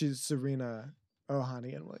 She's Serena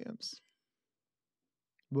Ohanian Williams.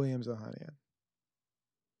 Williams Ohanian.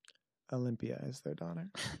 Olympia is their daughter.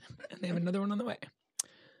 And they have another one on the way.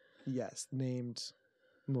 Yes, named.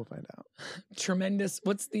 We'll find out. Tremendous.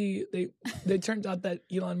 What's it turns out that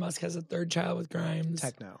Elon Musk has a third child with Grimes.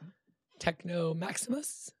 Techno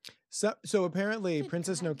Maximus. So apparently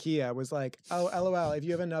Princess Nokia was like, oh, LOL, if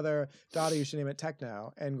you have another daughter, you should name it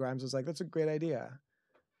Techno. And Grimes was like, that's a great idea.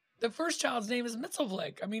 The first child's name is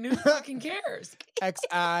Mitzelflick. I mean, who fucking cares?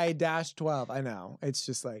 XI-12. I know. It's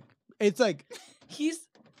just like, it's like. He's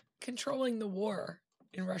controlling the war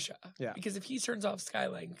in Russia. Yeah. Because if he turns off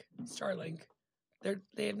Starlink, they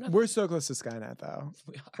have nothing. We're so close to Skynet, though.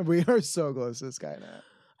 We are. We are so close to Skynet.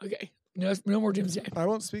 Okay. No more doomsday. I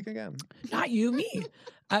won't speak again. Not you, me.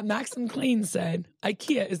 Maxim Klein said,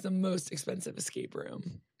 IKEA is the most expensive escape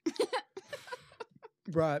room.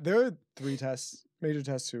 Bruh, there are 3 major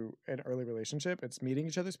tests to an early relationship. It's meeting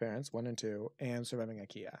each other's parents, 1 and 2, and surviving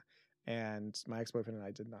IKEA. And my ex-boyfriend and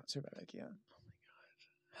I did not survive IKEA.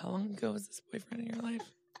 How long ago was this boyfriend in your life?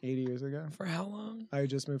 80 years ago. For how long? I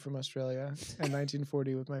just moved from Australia in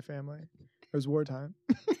 1940 with my family. It was wartime.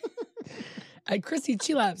 Chrissy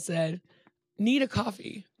Chilap said, need a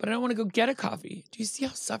coffee, but I don't want to go get a coffee. Do you see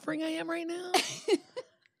how suffering I am right now?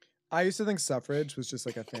 I used to think suffrage was just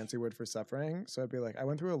like a fancy word for suffering. So I'd be like, I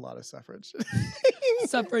went through a lot of suffrage.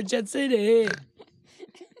 Suffragette City.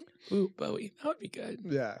 Ooh, Bowie. That would be good.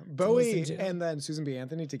 Yeah. Bowie listen to. and then Susan B.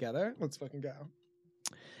 Anthony together. Let's fucking go.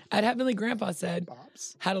 At Heavenly Grandpa said,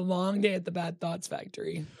 Bops. had a long day at the Bad Thoughts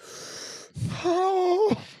Factory.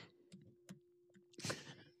 Oh.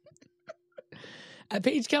 At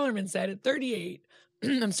Paige Kellerman said, at 38,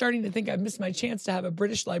 I'm starting to think I've missed my chance to have a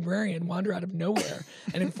British librarian wander out of nowhere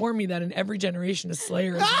and inform me that in every generation a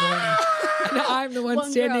slayer is born. And I'm the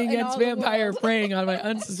one standing against vampire preying on my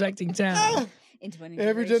unsuspecting town.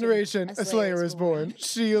 Every generation, a slayer is born.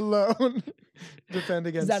 She alone defend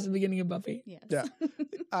against. Is that the beginning of Buffy? Yes. Yeah.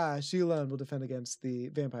 She alone will defend against the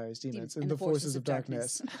vampires, demons, and the forces of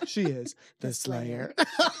darkness. She is the Slayer.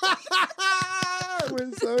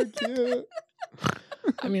 We're so cute.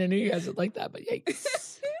 I mean, I knew you guys would like that, but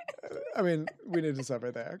yikes. I mean, we need to stop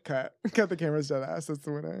right there. Cut the cameras dead ass. That's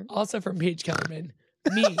the winner. Also from Paige Kellerman,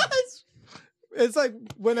 me. It's like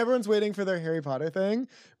when everyone's waiting for their Harry Potter thing,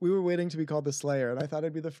 we were waiting to be called the Slayer, and I thought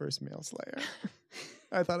I'd be the first male Slayer.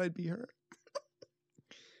 I thought I'd be her.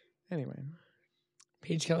 Anyway.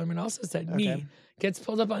 Paige Kellerman also said, me gets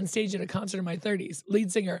pulled up on stage at a concert in my 30s.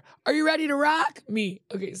 Lead singer, are you ready to rock? Me.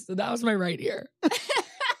 Okay, so that was my right ear.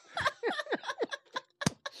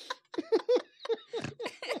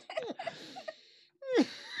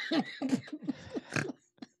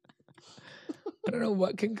 I don't know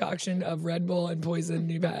what concoction of Red Bull and poison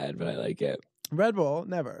you've had, but I like it. Red Bull,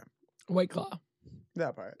 never. White Claw.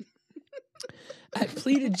 That part. At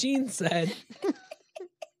Pleated Jeans said,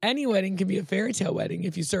 any wedding can be a fairy tale wedding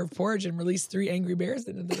if you serve porridge and release 3 angry bears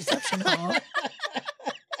into the reception hall.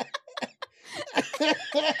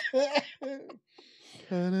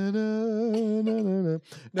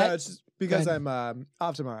 No, it's just because I'm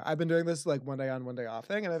off tomorrow. I've been doing this like one day on, one day off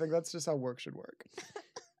thing, and I think that's just how work should work.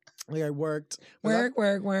 Like I worked. Work. No.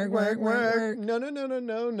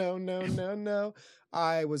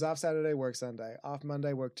 I was off Saturday, work Sunday. Off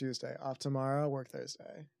Monday, work Tuesday. Off tomorrow, work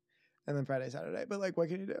Thursday. And then Friday, Saturday. But like, what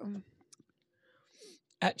can you do?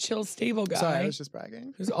 At Chill Stable Guy. Sorry, I was just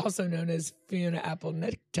bragging. Who's also known as Fiona Apple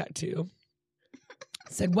Neck Tattoo.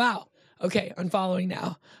 Said, wow. Okay, unfollowing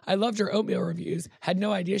now. I loved her oatmeal reviews. Had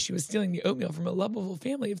no idea she was stealing the oatmeal from a lovable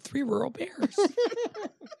family of 3 rural bears.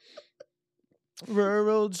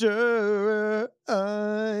 Rural juror,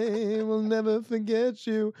 I will never forget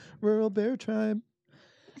you. Rural bear tribe.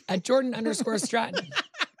 At Jordan _Stratton.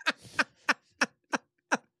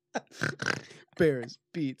 Bears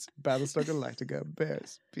beats Battlestar Galactica.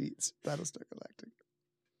 Bears beats Battlestar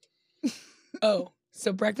Galactica. Oh,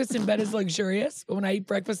 so breakfast in bed is luxurious, but when I eat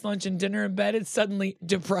breakfast, lunch, and dinner in bed, it's suddenly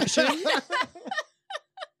depression.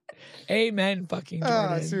 Amen, fucking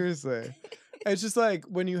Jordan. Seriously. It's just like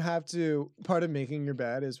when you have to, part of making your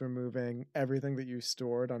bed is removing everything that you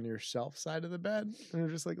stored on your shelf side of the bed. And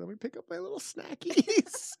you're just like, let me pick up my little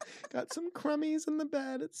snackies. Got some crummies in the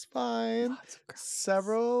bed. It's fine.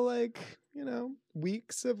 Several, like,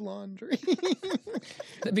 weeks of laundry.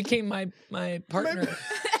 That became my partner.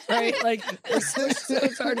 Right? Like, we're squished so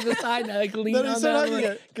far to the side, and I like lean on that.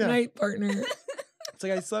 Like, good night, partner. It's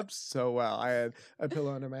like I slept so well. I had a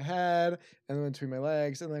pillow under my head and then between my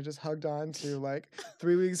legs, and I just hugged on to like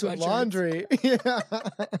 3 weeks of laundry. Yeah.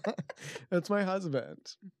 That's my husband.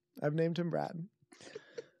 I've named him Brad.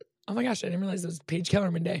 Oh my gosh, I didn't realize it was Paige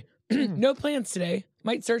Kellerman Day. No plans today.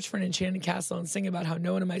 Might search for an enchanted castle and sing about how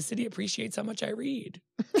no one in my city appreciates how much I read.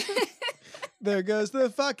 There goes the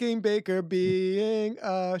fucking baker being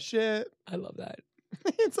a shit. I love that.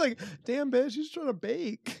 It's like, damn bitch, she's trying to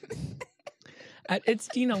bake. It's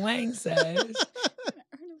Dina Lang says.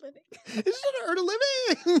 He's just trying to earn a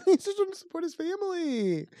living. He's just trying to support his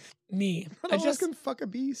family. Me. I just can fuck a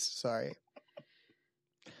beast. Sorry.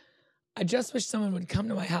 I just wish someone would come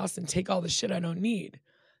to my house and take all the shit I don't need.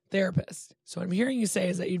 Therapist. So what I'm hearing you say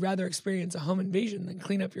is that you'd rather experience a home invasion than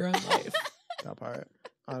clean up your own life. That part.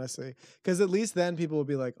 Honestly. Because at least then people will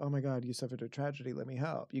be like, oh my God, you suffered a tragedy. Let me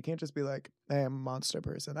help. You can't just be like, hey, I'm a monster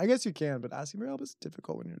person. I guess you can, but asking for help is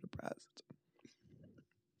difficult when you're depressed.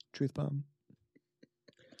 Truth bomb.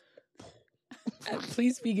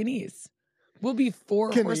 Please veganese. We'll be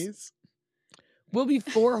four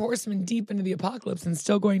horsemen deep into the apocalypse and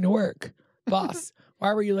still going to work. Boss,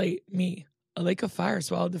 why were you late? Me. A lake of fire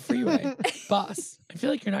swallowed the freeway. Boss, I feel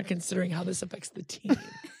like you're not considering how this affects the team.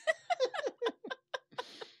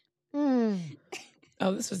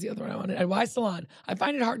 Oh, this was the other one I wanted. At Y Salon, I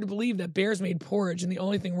find it hard to believe that bears made porridge and the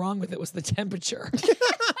only thing wrong with it was the temperature.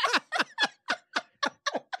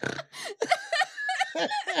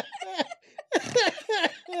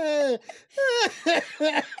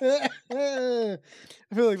 I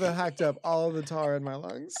feel like that hacked up all of the tar in my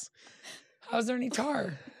lungs. How's there any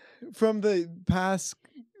tar? From the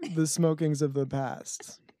smokings of the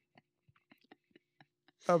past.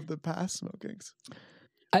 Of the past smokings.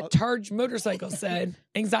 A Targe motorcycle said,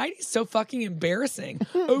 anxiety is so fucking embarrassing.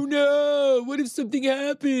 Oh no, what if something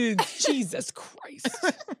happens? Jesus Christ.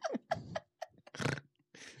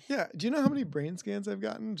 Yeah, do you know how many brain scans I've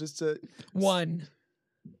gotten? Just to... 1.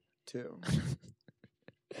 2.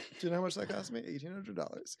 Do you know how much that cost me?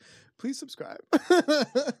 $1,800. Please subscribe.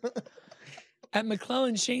 At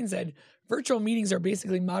McClellan, Shane said, virtual meetings are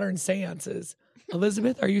basically modern seances.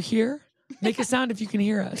 Elizabeth, are you here? Make a sound if you can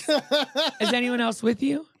hear us. Is anyone else with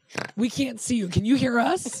you? We can't see you. Can you hear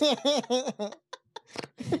us?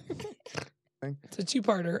 It's a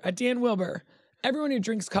two-parter. At Dan Wilbur, everyone who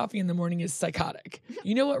drinks coffee in the morning is psychotic.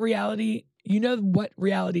 You know what reality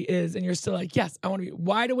is, and you're still like, yes, I want to be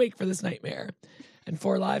wide awake for this nightmare. And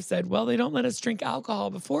 4 Live said, well, they don't let us drink alcohol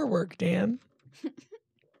before work, Dan.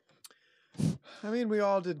 I mean, we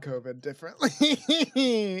all did COVID differently.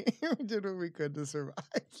 We did what we could to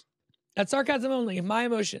survive. At Sarcasm Only, my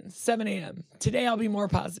emotions, 7 a.m. Today I'll be more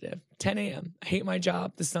positive. 10 a.m. I hate my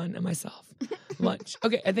job, the sun, and myself. Lunch.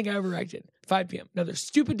 Okay, I think I overreacted. 5 p.m. Another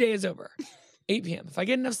stupid day is over. 8 p.m. If I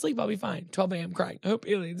get enough sleep, I'll be fine. 12 a.m. crying. I hope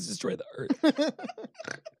aliens destroy the earth.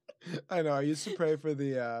 I know. I used to pray for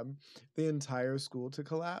the entire school to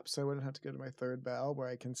collapse, so I wouldn't have to go to my third bell, where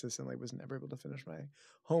I consistently was never able to finish my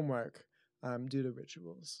homework due to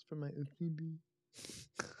rituals from my OCD.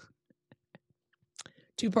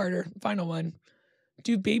 Two-parter, final one.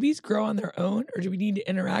 Do babies grow on their own, or do we need to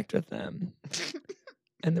interact with them?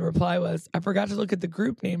 And the reply was, I forgot to look at the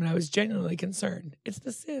group name, and I was genuinely concerned. It's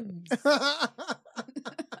The Sims.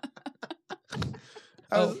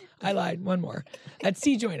 Oh, I lied. One more. At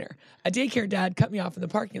C Joiner, a daycare dad cut me off in the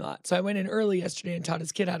parking lot, so I went in early yesterday and taught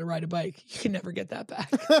his kid how to ride a bike. You can never get that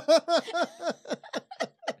back.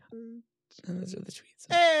 And those are the tweets.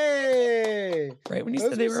 Hey! Right when you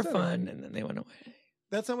said they were fun, and then they went away.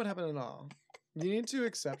 That's not what happened at all. You need to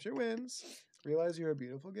accept your wins, realize you're a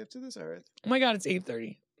beautiful gift to this earth. Oh my God, it's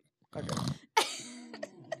 8:30. Okay.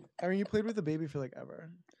 I mean, you played with the baby for like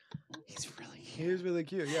ever. He's really cute. He is really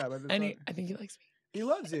cute, yeah. But And I think he likes me. he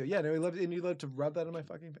loves you. Yeah, no, he loves you, and you love to rub that in my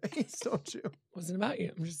fucking face, don't you? Wasn't about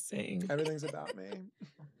you. I'm just saying. Everything's about me.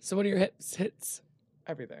 So what are your hits?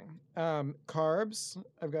 Everything. Carbs.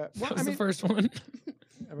 I've got... That was the first one.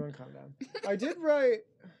 Everyone calm down. I did write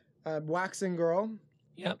Waxing Girl.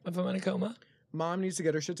 Yep, if I'm in a coma. Mom needs to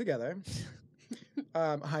get her shit together.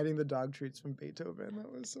 Hiding the dog treats from Beethoven.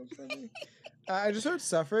 That was so funny. I just wrote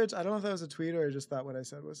suffrage. I don't know if that was a tweet or I just thought what I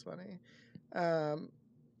said was funny.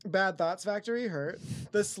 Bad Thoughts Factory hurt.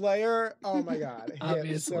 The Slayer, oh my God,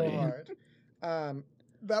 hit so hard.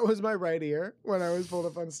 That was my right ear when I was pulled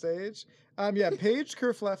up on stage. Paige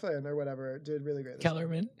Kerfleffen or whatever did really great.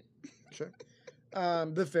 Kellerman. Sure.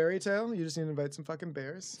 The fairy tale, you just need to invite some fucking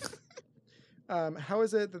bears. How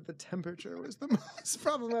is it that the temperature was the most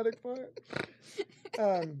problematic part?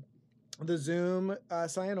 The Zoom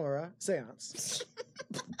Sayonara seance.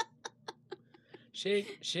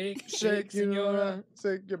 Shake, shake, Shake, senora.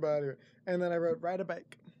 Shake your body. And then I wrote, ride a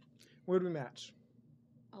bike. Would we match?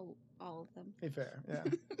 Oh, all of them. Hey, fair, yeah.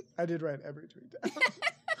 I did write every tweet down.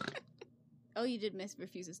 Oh, you did miss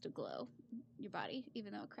refuses to glow your body,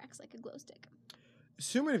 even though it cracks like a glow stick.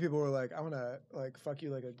 So many people were like, I want to like fuck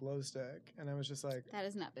you like a glow stick. And I was just like... That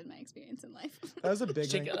has not been my experience in life. That was a big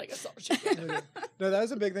Shake thing. it like a salt shaker. No, that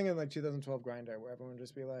was a big thing in like 2012 Grindr where everyone would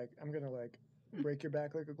just be like, I'm going to like break your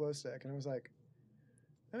back like a glow stick. And I was like,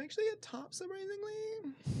 I'm actually a top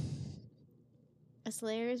surprisingly. A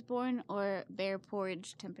Slayer is born or bear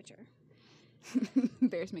porridge temperature?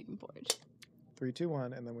 Bears making porridge. 3, 2,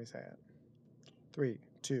 1, and then we say it. 3,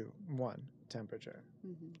 2, 1, temperature.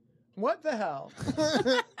 Mm-hmm. What the hell?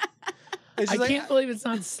 I can't believe it's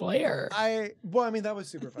not Slayer. Well, I mean, that was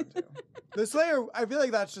super fun too. The Slayer, I feel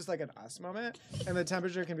like that's just like an us moment, and the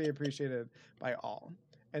temperature can be appreciated by all,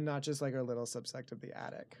 and not just like our little subsect of the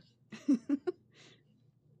attic.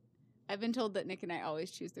 I've been told that Nick and I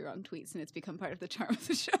always choose the wrong tweets, and it's become part of the charm of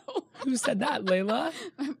the show. Who said that, Layla?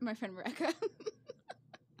 My friend Rebecca.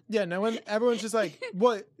 Yeah, no one. Everyone's just like,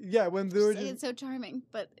 what? Yeah, when they were It's so charming,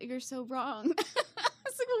 but you're so wrong. I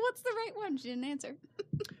was like, well, what's the right one? She didn't answer.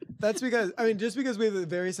 That's because, I mean, just because we have a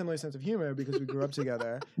very similar sense of humor because we grew up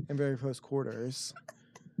together in very close quarters.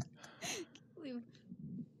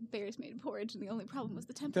 Bears made porridge, and the only problem was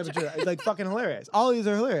the temperature. It's like fucking hilarious. All these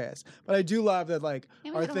are hilarious, but I do love that like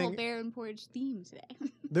and we our had a whole bear and porridge theme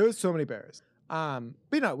today. There was so many bears. But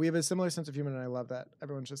no, we have a similar sense of humor, and I love that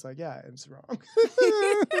everyone's just like, yeah, it's wrong.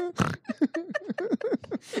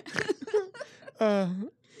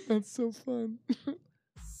 That's so fun.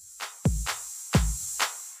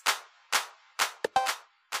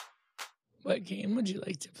 What game would you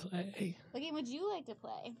like to play? What game would you like to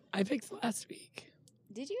play? I picked last week.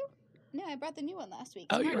 Did you? No, I brought the new one last week.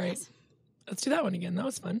 Oh, you're right. Let's do that one again. That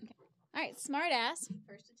was fun. Okay. All right, smart ass.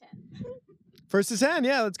 First to 10. First to 10,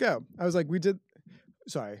 yeah, let's go. I was like,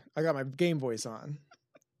 sorry, I got my game voice on.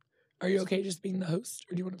 Are you okay just being the host,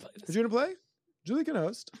 or do you want to play this? Do you want to play? Julie can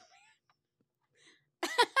host.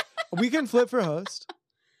 We can flip for host.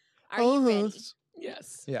 Are you ready? Host.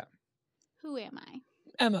 Yes. Yeah. Who am I?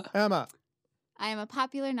 Emma. I am a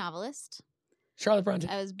popular novelist. Charlotte Bronte.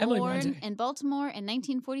 I was Emily born Bronte. in Baltimore in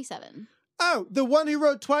 1947. Oh, the one who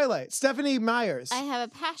wrote Twilight, Stephanie Myers. I have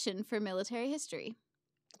a passion for military history.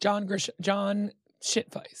 John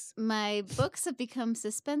Shitface. My books have become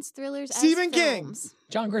suspense thrillers Stephen as King. films.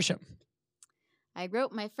 John Grisham. I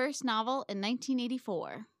wrote my first novel in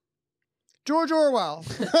 1984. George Orwell.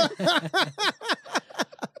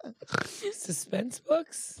 Suspense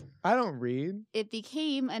books? I don't read. It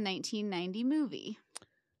became a 1990 movie.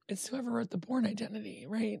 It's whoever wrote The Bourne Identity,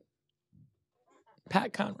 right?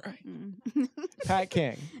 Pat Conroy. Pat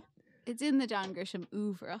King. It's in the John Grisham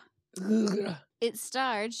oeuvre. Ugh. It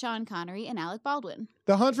starred Sean Connery and Alec Baldwin.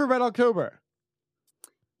 The Hunt for Red October.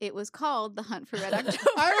 It was called The Hunt for Red October.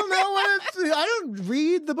 I don't know what it's... I don't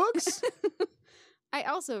read the books. I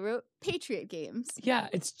also wrote Patriot Games. Yeah,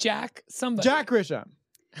 it's Jack somebody. Jack Grisham.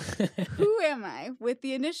 Who am I with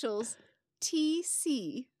the initials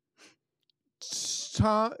TC?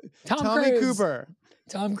 Tommy Tommy Cruise. Cooper.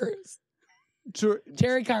 Tom Cruise. Tou-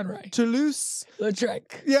 Terry Conroy. Toulouse.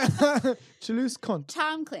 Lautrec. Yeah. Toulouse Comte.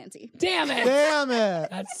 Tom Clancy. Damn it. Damn it.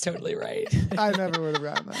 That's totally right. I never would have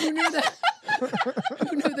gotten Who that. knew that?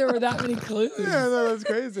 Who knew there were that many clues? Yeah, no, that's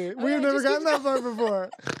crazy. We've never gotten that far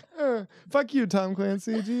before. Fuck you, Tom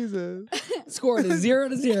Clancy. Jesus. Scored is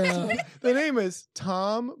 0-0. The name is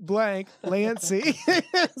Tom Blank Lancy.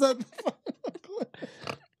 Is that the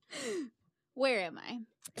Where am I?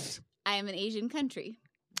 I am an Asian country.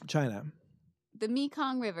 China. The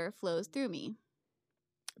Mekong River flows through me.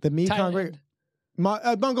 The Mekong River.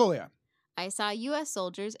 Mongolia. I saw U.S.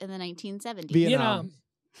 soldiers in the 1970s. Vietnam.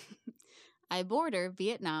 I border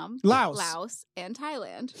Vietnam, Laos, and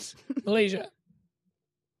Thailand. Malaysia.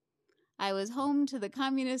 I was home to the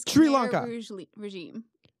communist Sri Khmer Lanka. regime.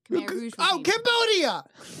 Khmer Rouge Oh, regime. Cambodia!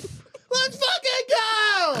 Let's fucking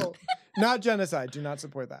go! Not genocide. Do not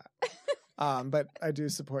support that. But I do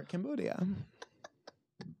support Cambodia.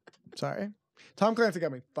 Sorry. Tom Clancy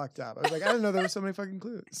got me fucked up. I was like, I didn't know there were so many fucking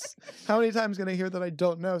clues. How many times can I hear that I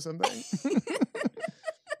don't know something?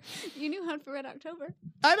 You knew Hunt for Red October.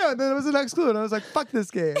 I know. And then it was the next clue, and I was like, fuck this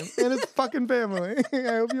game and its fucking family.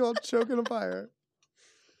 I hope you all choke in a fire.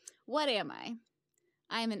 What am I?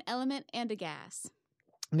 I am an element and a gas.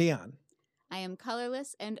 Neon. I am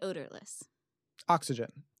colorless and odorless.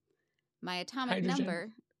 Oxygen. My atomic Hydrogen. number,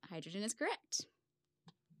 hydrogen, is correct.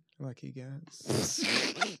 Lucky guess.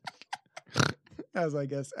 As I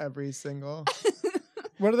guess every single.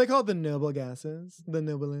 What are they called? The noble gases? The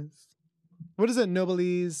noblest. What is it?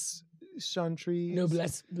 Noblesse chantry?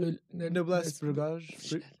 Noblesse. Noblesse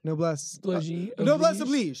brigage? Noblesse. Oblige. Noblesse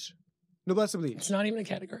oblige. Noblesse oblige. It's not even a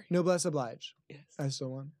category. Noblesse oblige. Yes. I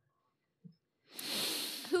still won.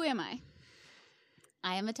 Who am I?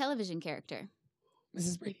 I am a television character.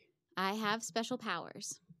 Mrs. Brady. I have special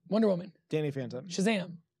powers. Wonder Woman. Danny Phantom.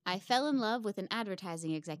 Shazam. I fell in love with an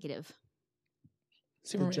advertising executive.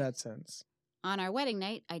 Superman. The Jetsons. On our wedding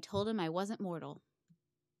night, I told him I wasn't mortal.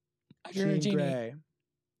 I Dream of Jean Genie. Grey.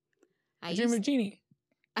 I Dream of Genie.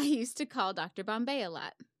 I used to call Dr. Bombay a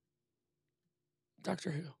lot. Doctor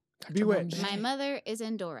Who. Dr. Bewitched. Bombay. My mother is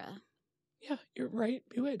Endora. Yeah, you're right.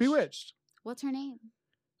 Bewitched. Bewitched. What's her name?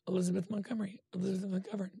 Elizabeth Montgomery. Elizabeth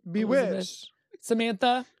McGovern. Bewitched. Elizabeth.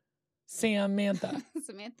 Samantha. Samantha.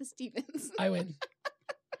 Samantha Stevens. I win.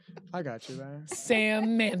 I got you there.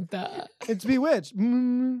 Samantha. It's Bewitched.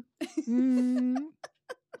 I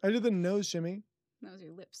did the nose shimmy. That was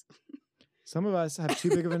your lips. Some of us have too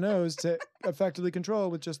big of a nose to effectively control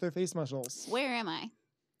with just their face muscles. Where am I?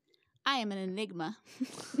 I am an enigma.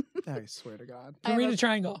 I swear to God. Bermuda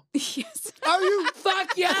Triangle. Yes. Are you?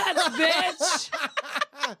 Fuck yes, bitch!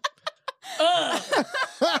 Ugh.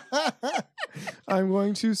 I'm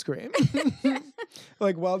going to scream.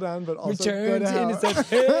 Like, well done, but also Return good to how. innocence.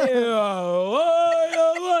 Hey, oh,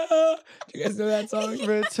 oh, oh. Do you guys know that song?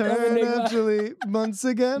 Return Enigma. of Julie. Once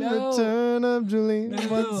again, No. return of Julie. No.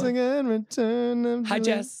 Once again, return of Julie. Hi,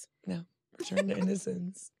 Jess. No. Return to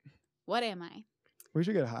innocence. What am I? We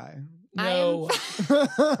should get high. No.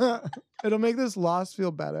 It'll make this loss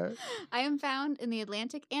feel better. I am found in the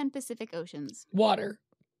Atlantic and Pacific Oceans. Water.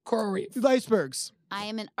 Coral reef. Icebergs. I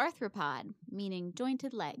am an arthropod, meaning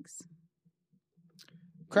jointed legs.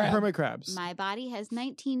 Crab. Hermit crabs. My body has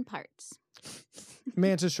 19 parts.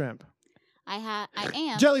 Mantis shrimp. I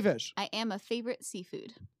Jellyfish. am a favorite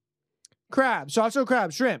seafood. Crab. Shotshell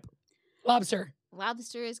crab. Shrimp. Lobster.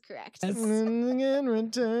 Lobster is correct. Yes.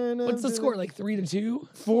 Return of What's the Julie. score? Like 3-2?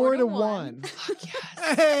 4 to 4 to 1. Fuck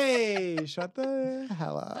yes. Hey, shut the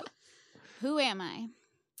hell up. Who am I?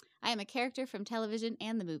 I am a character from television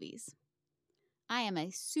and the movies. I am a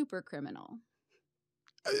super criminal.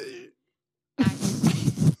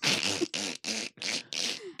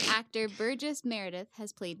 Actor Burgess Meredith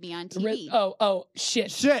has played me on TV.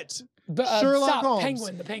 Shit. Shit. Sherlock stop. Holmes.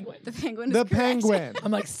 Penguin. The penguin. The penguin is The correct. penguin.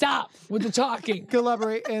 I'm like, stop with the talking.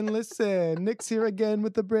 Collaborate and listen. Nick's here again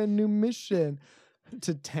with a brand new mission.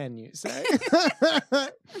 To 10, you say?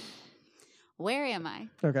 Where am I?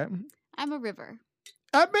 Okay. I'm a river.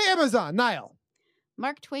 Amazon. Nile.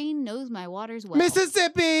 Mark Twain knows my waters well.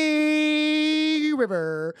 Mississippi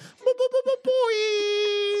River. Boy.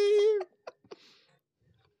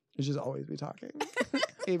 You should always be talking.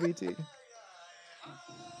 ABT.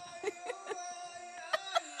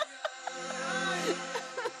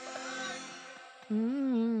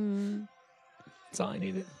 That's all I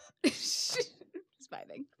needed. Just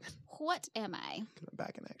vibing. What am I?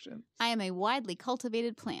 Back in action. I am a widely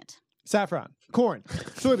cultivated plant. Saffron. Corn.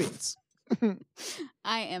 Soybeans.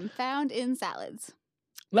 I am found in salads.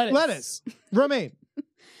 Lettuce. Romaine.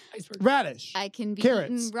 Iceberg. Radish. I can be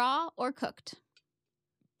Carrots. eaten raw or cooked.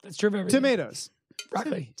 That's true of everything. Tomatoes.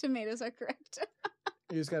 Broccoli. Tomatoes are correct.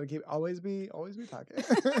 You just gotta keep always be talking. Always be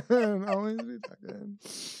talking.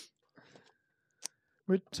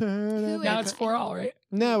 Return. Who of- Now am it's I? 4-all, right?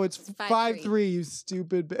 No, it's 5-3. 5-3, you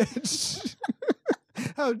stupid bitch.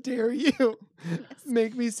 How dare you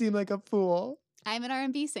make me seem like a fool? I'm an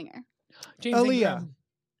R&B singer. James Aaliyah. Ingram.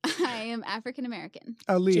 I am African American.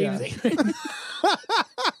 Aaliyah. James Ingram.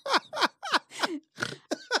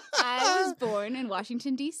 I was born in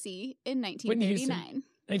Washington, D.C. in Whitney Houston. 1939.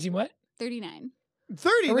 19 what? 39.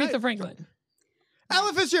 30. Aretha right? Franklin.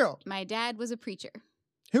 Ella Fitzgerald. My dad was a preacher.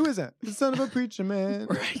 Who is it? The son of a preacher man.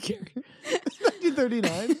 Right, Carrie.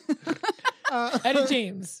 1939. Etta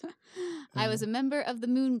James. I was a member of the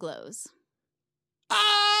Moonglows.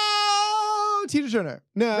 Oh, Tina Turner.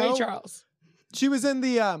 No. Ray Charles. She was in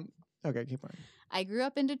the Okay, keep going. I grew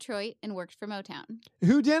up in Detroit and worked for Motown.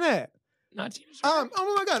 Who did it? Not Tina Turner.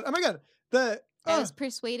 Oh my god. The I was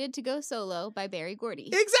persuaded to go solo by Berry Gordy.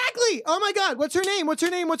 Exactly. Oh my God. What's her name? What's her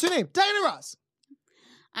name? What's her name? Diana Ross.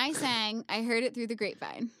 I sang I Heard It Through the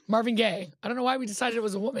Grapevine. Marvin Gaye. I don't know why we decided it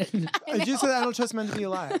was a woman. I just said I don't trust men to be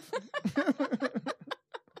alive.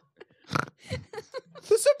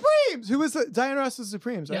 The Supremes. Who was Diana Ross? The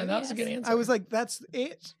Supremes. Right? Yeah, that was a good answer. I was like, that's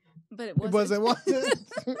it. But it It wasn't. wasn't.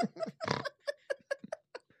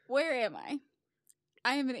 Where am I?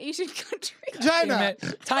 I am an Asian country. China. Damn it.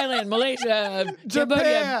 Thailand, Malaysia, Cambodia,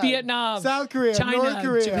 Japan, Vietnam, South Korea, China, North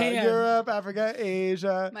Korea, Japan. Europe, Africa,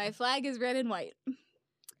 Asia, My flag is red and white.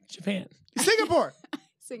 Japan. Singapore.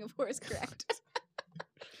 Singapore is correct.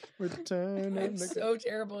 Return I'm of the- so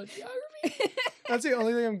terrible at geography. That's the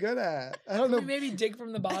only thing I'm good at. I don't Can we know. maybe dig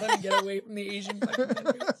from the bottom and get away from the Asian fucking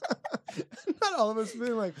countries? Not all of us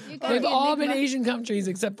being like, You got They've the all been Enigma Asian countries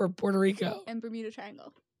except for Puerto Rico. and Bermuda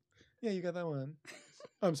Triangle. yeah, you got that one.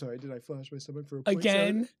 I'm sorry, did I flash my stomach for a point?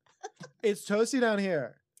 Again, It's toasty down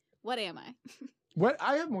here. What am I? What?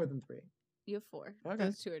 I have more than 3. You have 4. Okay.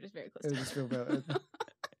 Those 2 are just very I close. just feel bad.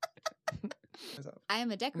 I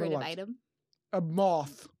am a decorative what? item. A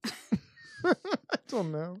moth. I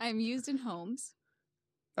don't know. I am used in homes.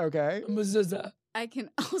 Okay. mezuzah. I can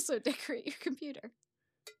also decorate your computer.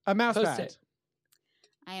 A mouse Post pad. it.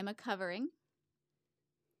 I am a covering.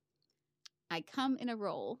 I come in a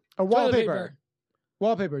roll. A Toilet wallpaper. paper.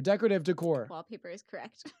 Wallpaper. Decorative decor. Wallpaper is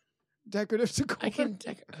correct. Decorative decor. I can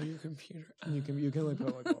decorate your computer. You can like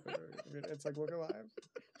put like wallpaper. It's like look alive.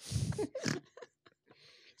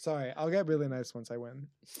 Sorry, I'll get really nice once I win.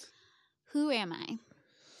 Who am I?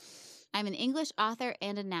 I'm an English author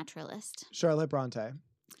and a naturalist. Charlotte Bronte.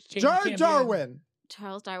 Jane George Campion. Darwin.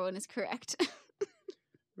 Charles Darwin is correct.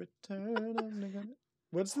 Return of the Gun-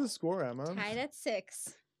 What's the score, Emma? Tied at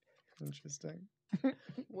 6. Interesting.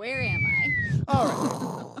 Where am I? All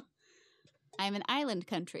right. I'm an island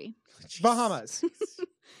country. Bahamas.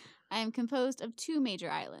 I am composed of 2 major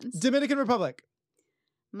islands. Dominican Republic.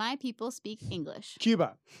 My people speak English.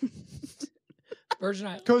 Cuba. Virgin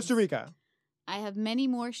Islands. Costa Rica. I have many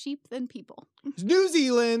more sheep than people. New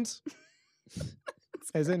Zealand.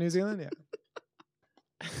 Is it New Zealand?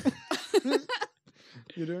 Yeah.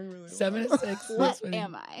 You're doing really well. 7 to 6. What That's winning.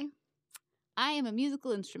 am I? I am a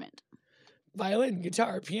musical instrument. Violin,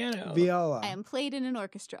 guitar, piano, Viola. I am played in an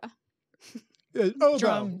orchestra. Oboe.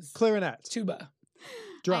 Drums. Clarinet. tuba.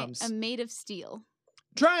 Drums. I am made of steel.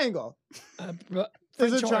 Triangle. Is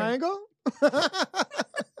French it horn. triangle?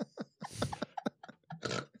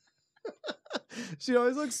 She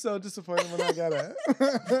always looks so disappointed when I get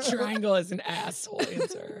it. Triangle is an asshole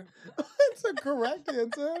answer. It's a correct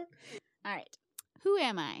answer. All right. Who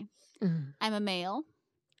am I? I'm a male.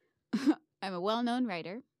 I'm a well-known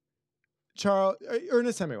writer.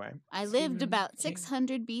 Ernest Hemingway. I Stephen lived about King.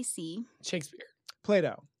 600 BC. Shakespeare.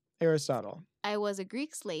 Plato. Aristotle. I was a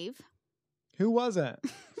Greek slave. Who wasn't?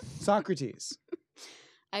 Socrates.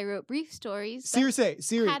 I wrote brief stories Circe.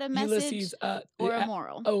 Siri. that had a message Ulysses. or a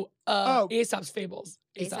moral. Oh. Aesop's Fables.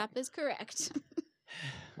 Aesop is correct.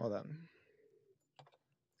 Well done.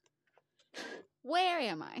 Where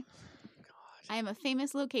am I? I am a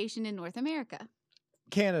famous location in North America.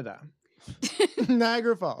 Canada.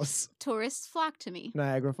 Niagara Falls. Tourists flock to me.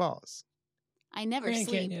 Niagara Falls. I never Grand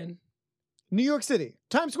sleep. Canyon. New York City.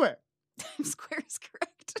 Times Square. Times Square is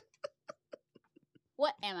correct.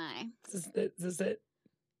 What am I? Is this it?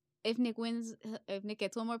 If Nick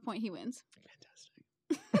gets one more point, he wins.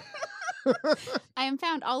 Fantastic. I am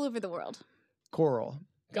found all over the world. Coral.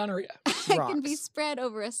 Gonorrhea. I can be Rocks. spread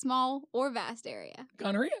over a small or vast area.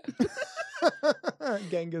 Gonorrhea.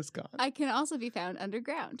 Genghis Khan. I can also be found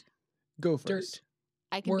underground. Gophers. Dirt.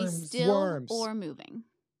 I can Worms. be still Worms. or moving.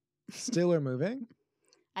 Still or moving?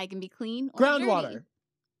 I can be clean or Groundwater. dirty.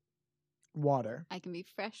 Water. I can be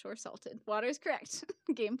fresh or salted. Water is correct.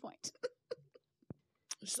 Game point.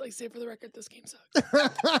 Just like say for the record, this game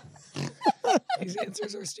sucks. These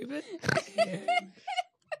answers are stupid. And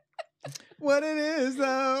What it is,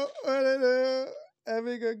 though. What it is.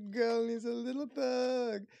 Every good girl needs a little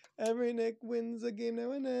thug. Every Nick wins a game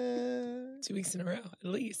now and then. 2 weeks in a row, at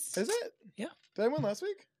least. Is it? Yeah. Did I win last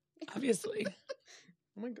week? Obviously.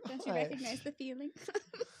 Oh my god. Don't you recognize the feeling?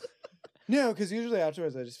 No, because usually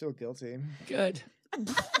afterwards I just feel guilty. Good. I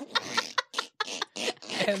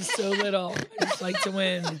have so little. I just like to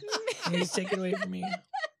win. And you just take it away from me.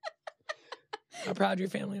 How proud your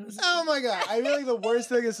family was. Oh my god. I feel like the worst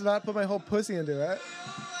thing is to not put my whole pussy into it.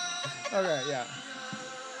 Okay, yeah.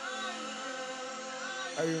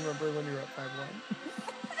 I remember when you were at 5-1.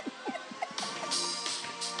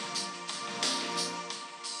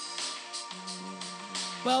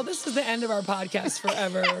 Well, this is the end of our podcast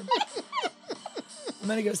forever. I'm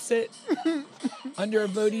gonna go sit under a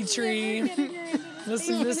Bodhi tree,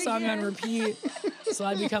 listen to this song on repeat, so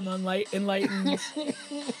I become enlightened.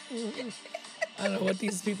 I don't know what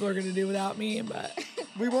these people are gonna do without me, but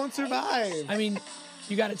We won't survive. I mean,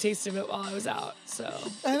 you got a taste of it while I was out, so.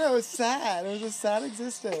 I know, it's sad. It was a sad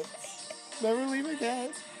existence. Never leave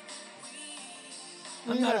again.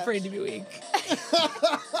 I'm not afraid to be weak.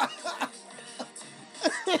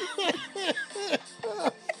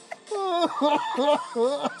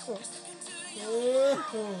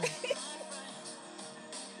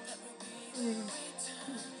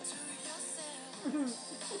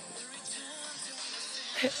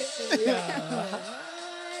 Yeah.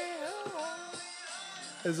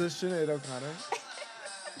 Is this Sinead O'Connor?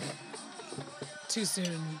 Too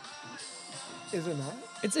soon. Is it not?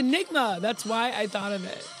 It's Enigma. That's why I thought of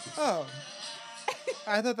it. Oh.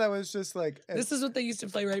 I thought that was just like... This is what they used to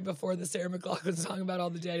play right before the Sarah McLachlan song about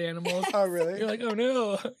all the dead animals. Oh, really? You're like, oh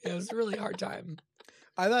no. Yeah, it was a really hard time.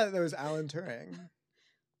 I thought that was Alan Turing.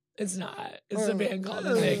 It's not. It's a band called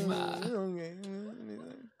Enigma.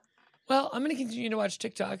 Well, I'm going to continue to watch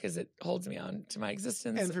TikTok as it holds me on to my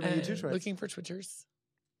existence. And for me too, Twitch. Looking for Twitters.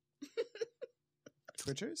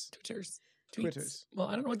 Twitchers? Twitters. Tweets. Twitters. Well,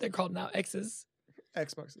 I don't know what they're called now. X's.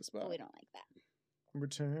 Xbox as well. We don't like that.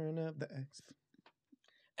 Return of the X.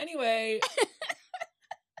 Anyway,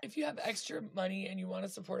 if you have extra money and you want to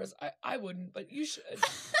support us, I wouldn't, but you should.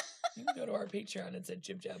 You can go to our Patreon. It's at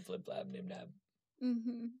Jib Jab Flip Blab Nib Nab.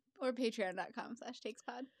 Mm-hmm. Or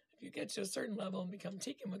patreon.com/takespod. If you get to a certain level and become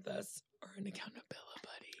taken with us, or an accountability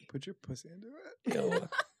buddy. Put your pussy into it. Yo,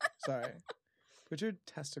 Sorry. Put your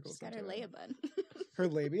testicles She's got into her it. lay a bun. Her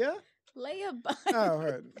labia? Lay a bun. Oh,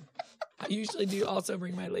 her. I usually do also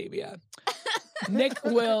bring my labia. Nick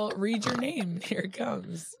will read your name. Here it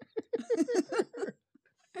comes.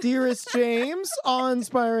 Dearest James,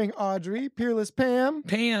 awe-inspiring Audrey, peerless Pam,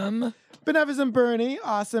 Pam. beneficent Bernie,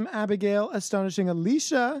 awesome Abigail, astonishing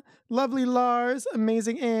Alicia, lovely Lars,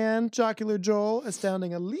 amazing Anne, jocular Joel,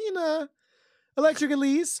 astounding Alina, electric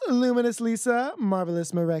Elise, luminous Lisa,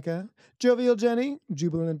 marvelous Mareka, jovial Jenny,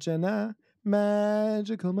 jubilant Jenna,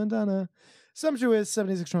 magical Madonna, sumptuous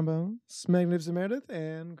 76 trombones, magnificent Meredith,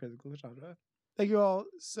 and critical Chandra. Thank you all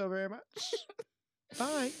so very much.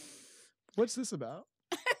 Bye. What's this about?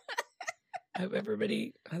 I hope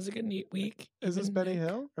everybody has a good neat week. Is this Even Benny Nick.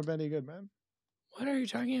 Hill or Benny Goodman? What are you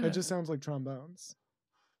talking about? It just sounds like trombones.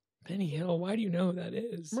 Benny Hill. Why do you know who that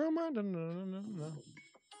is? No.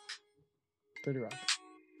 30 Rock.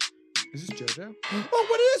 Is this JoJo? Oh,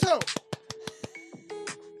 what is ho?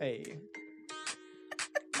 Hey.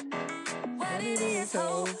 What it is,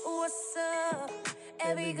 ho? What's up?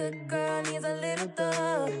 Every good girl needs a little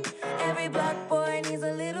thug. Every black boy needs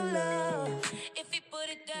a little love. If you put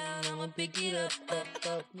it down, I'ma pick it up.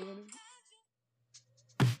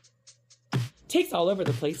 Takes All Over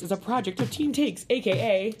the Place is a project of Teen Takes,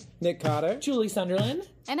 a.k.a. Nick Cotter. Julie Sunderland,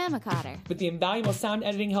 And Emma Cotter. with the invaluable sound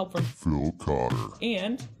editing help from Phil Cotter.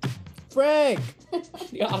 and Frank.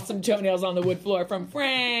 the awesome toenails on the wood floor from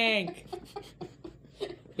Frank.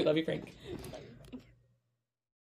 We love you, Frank.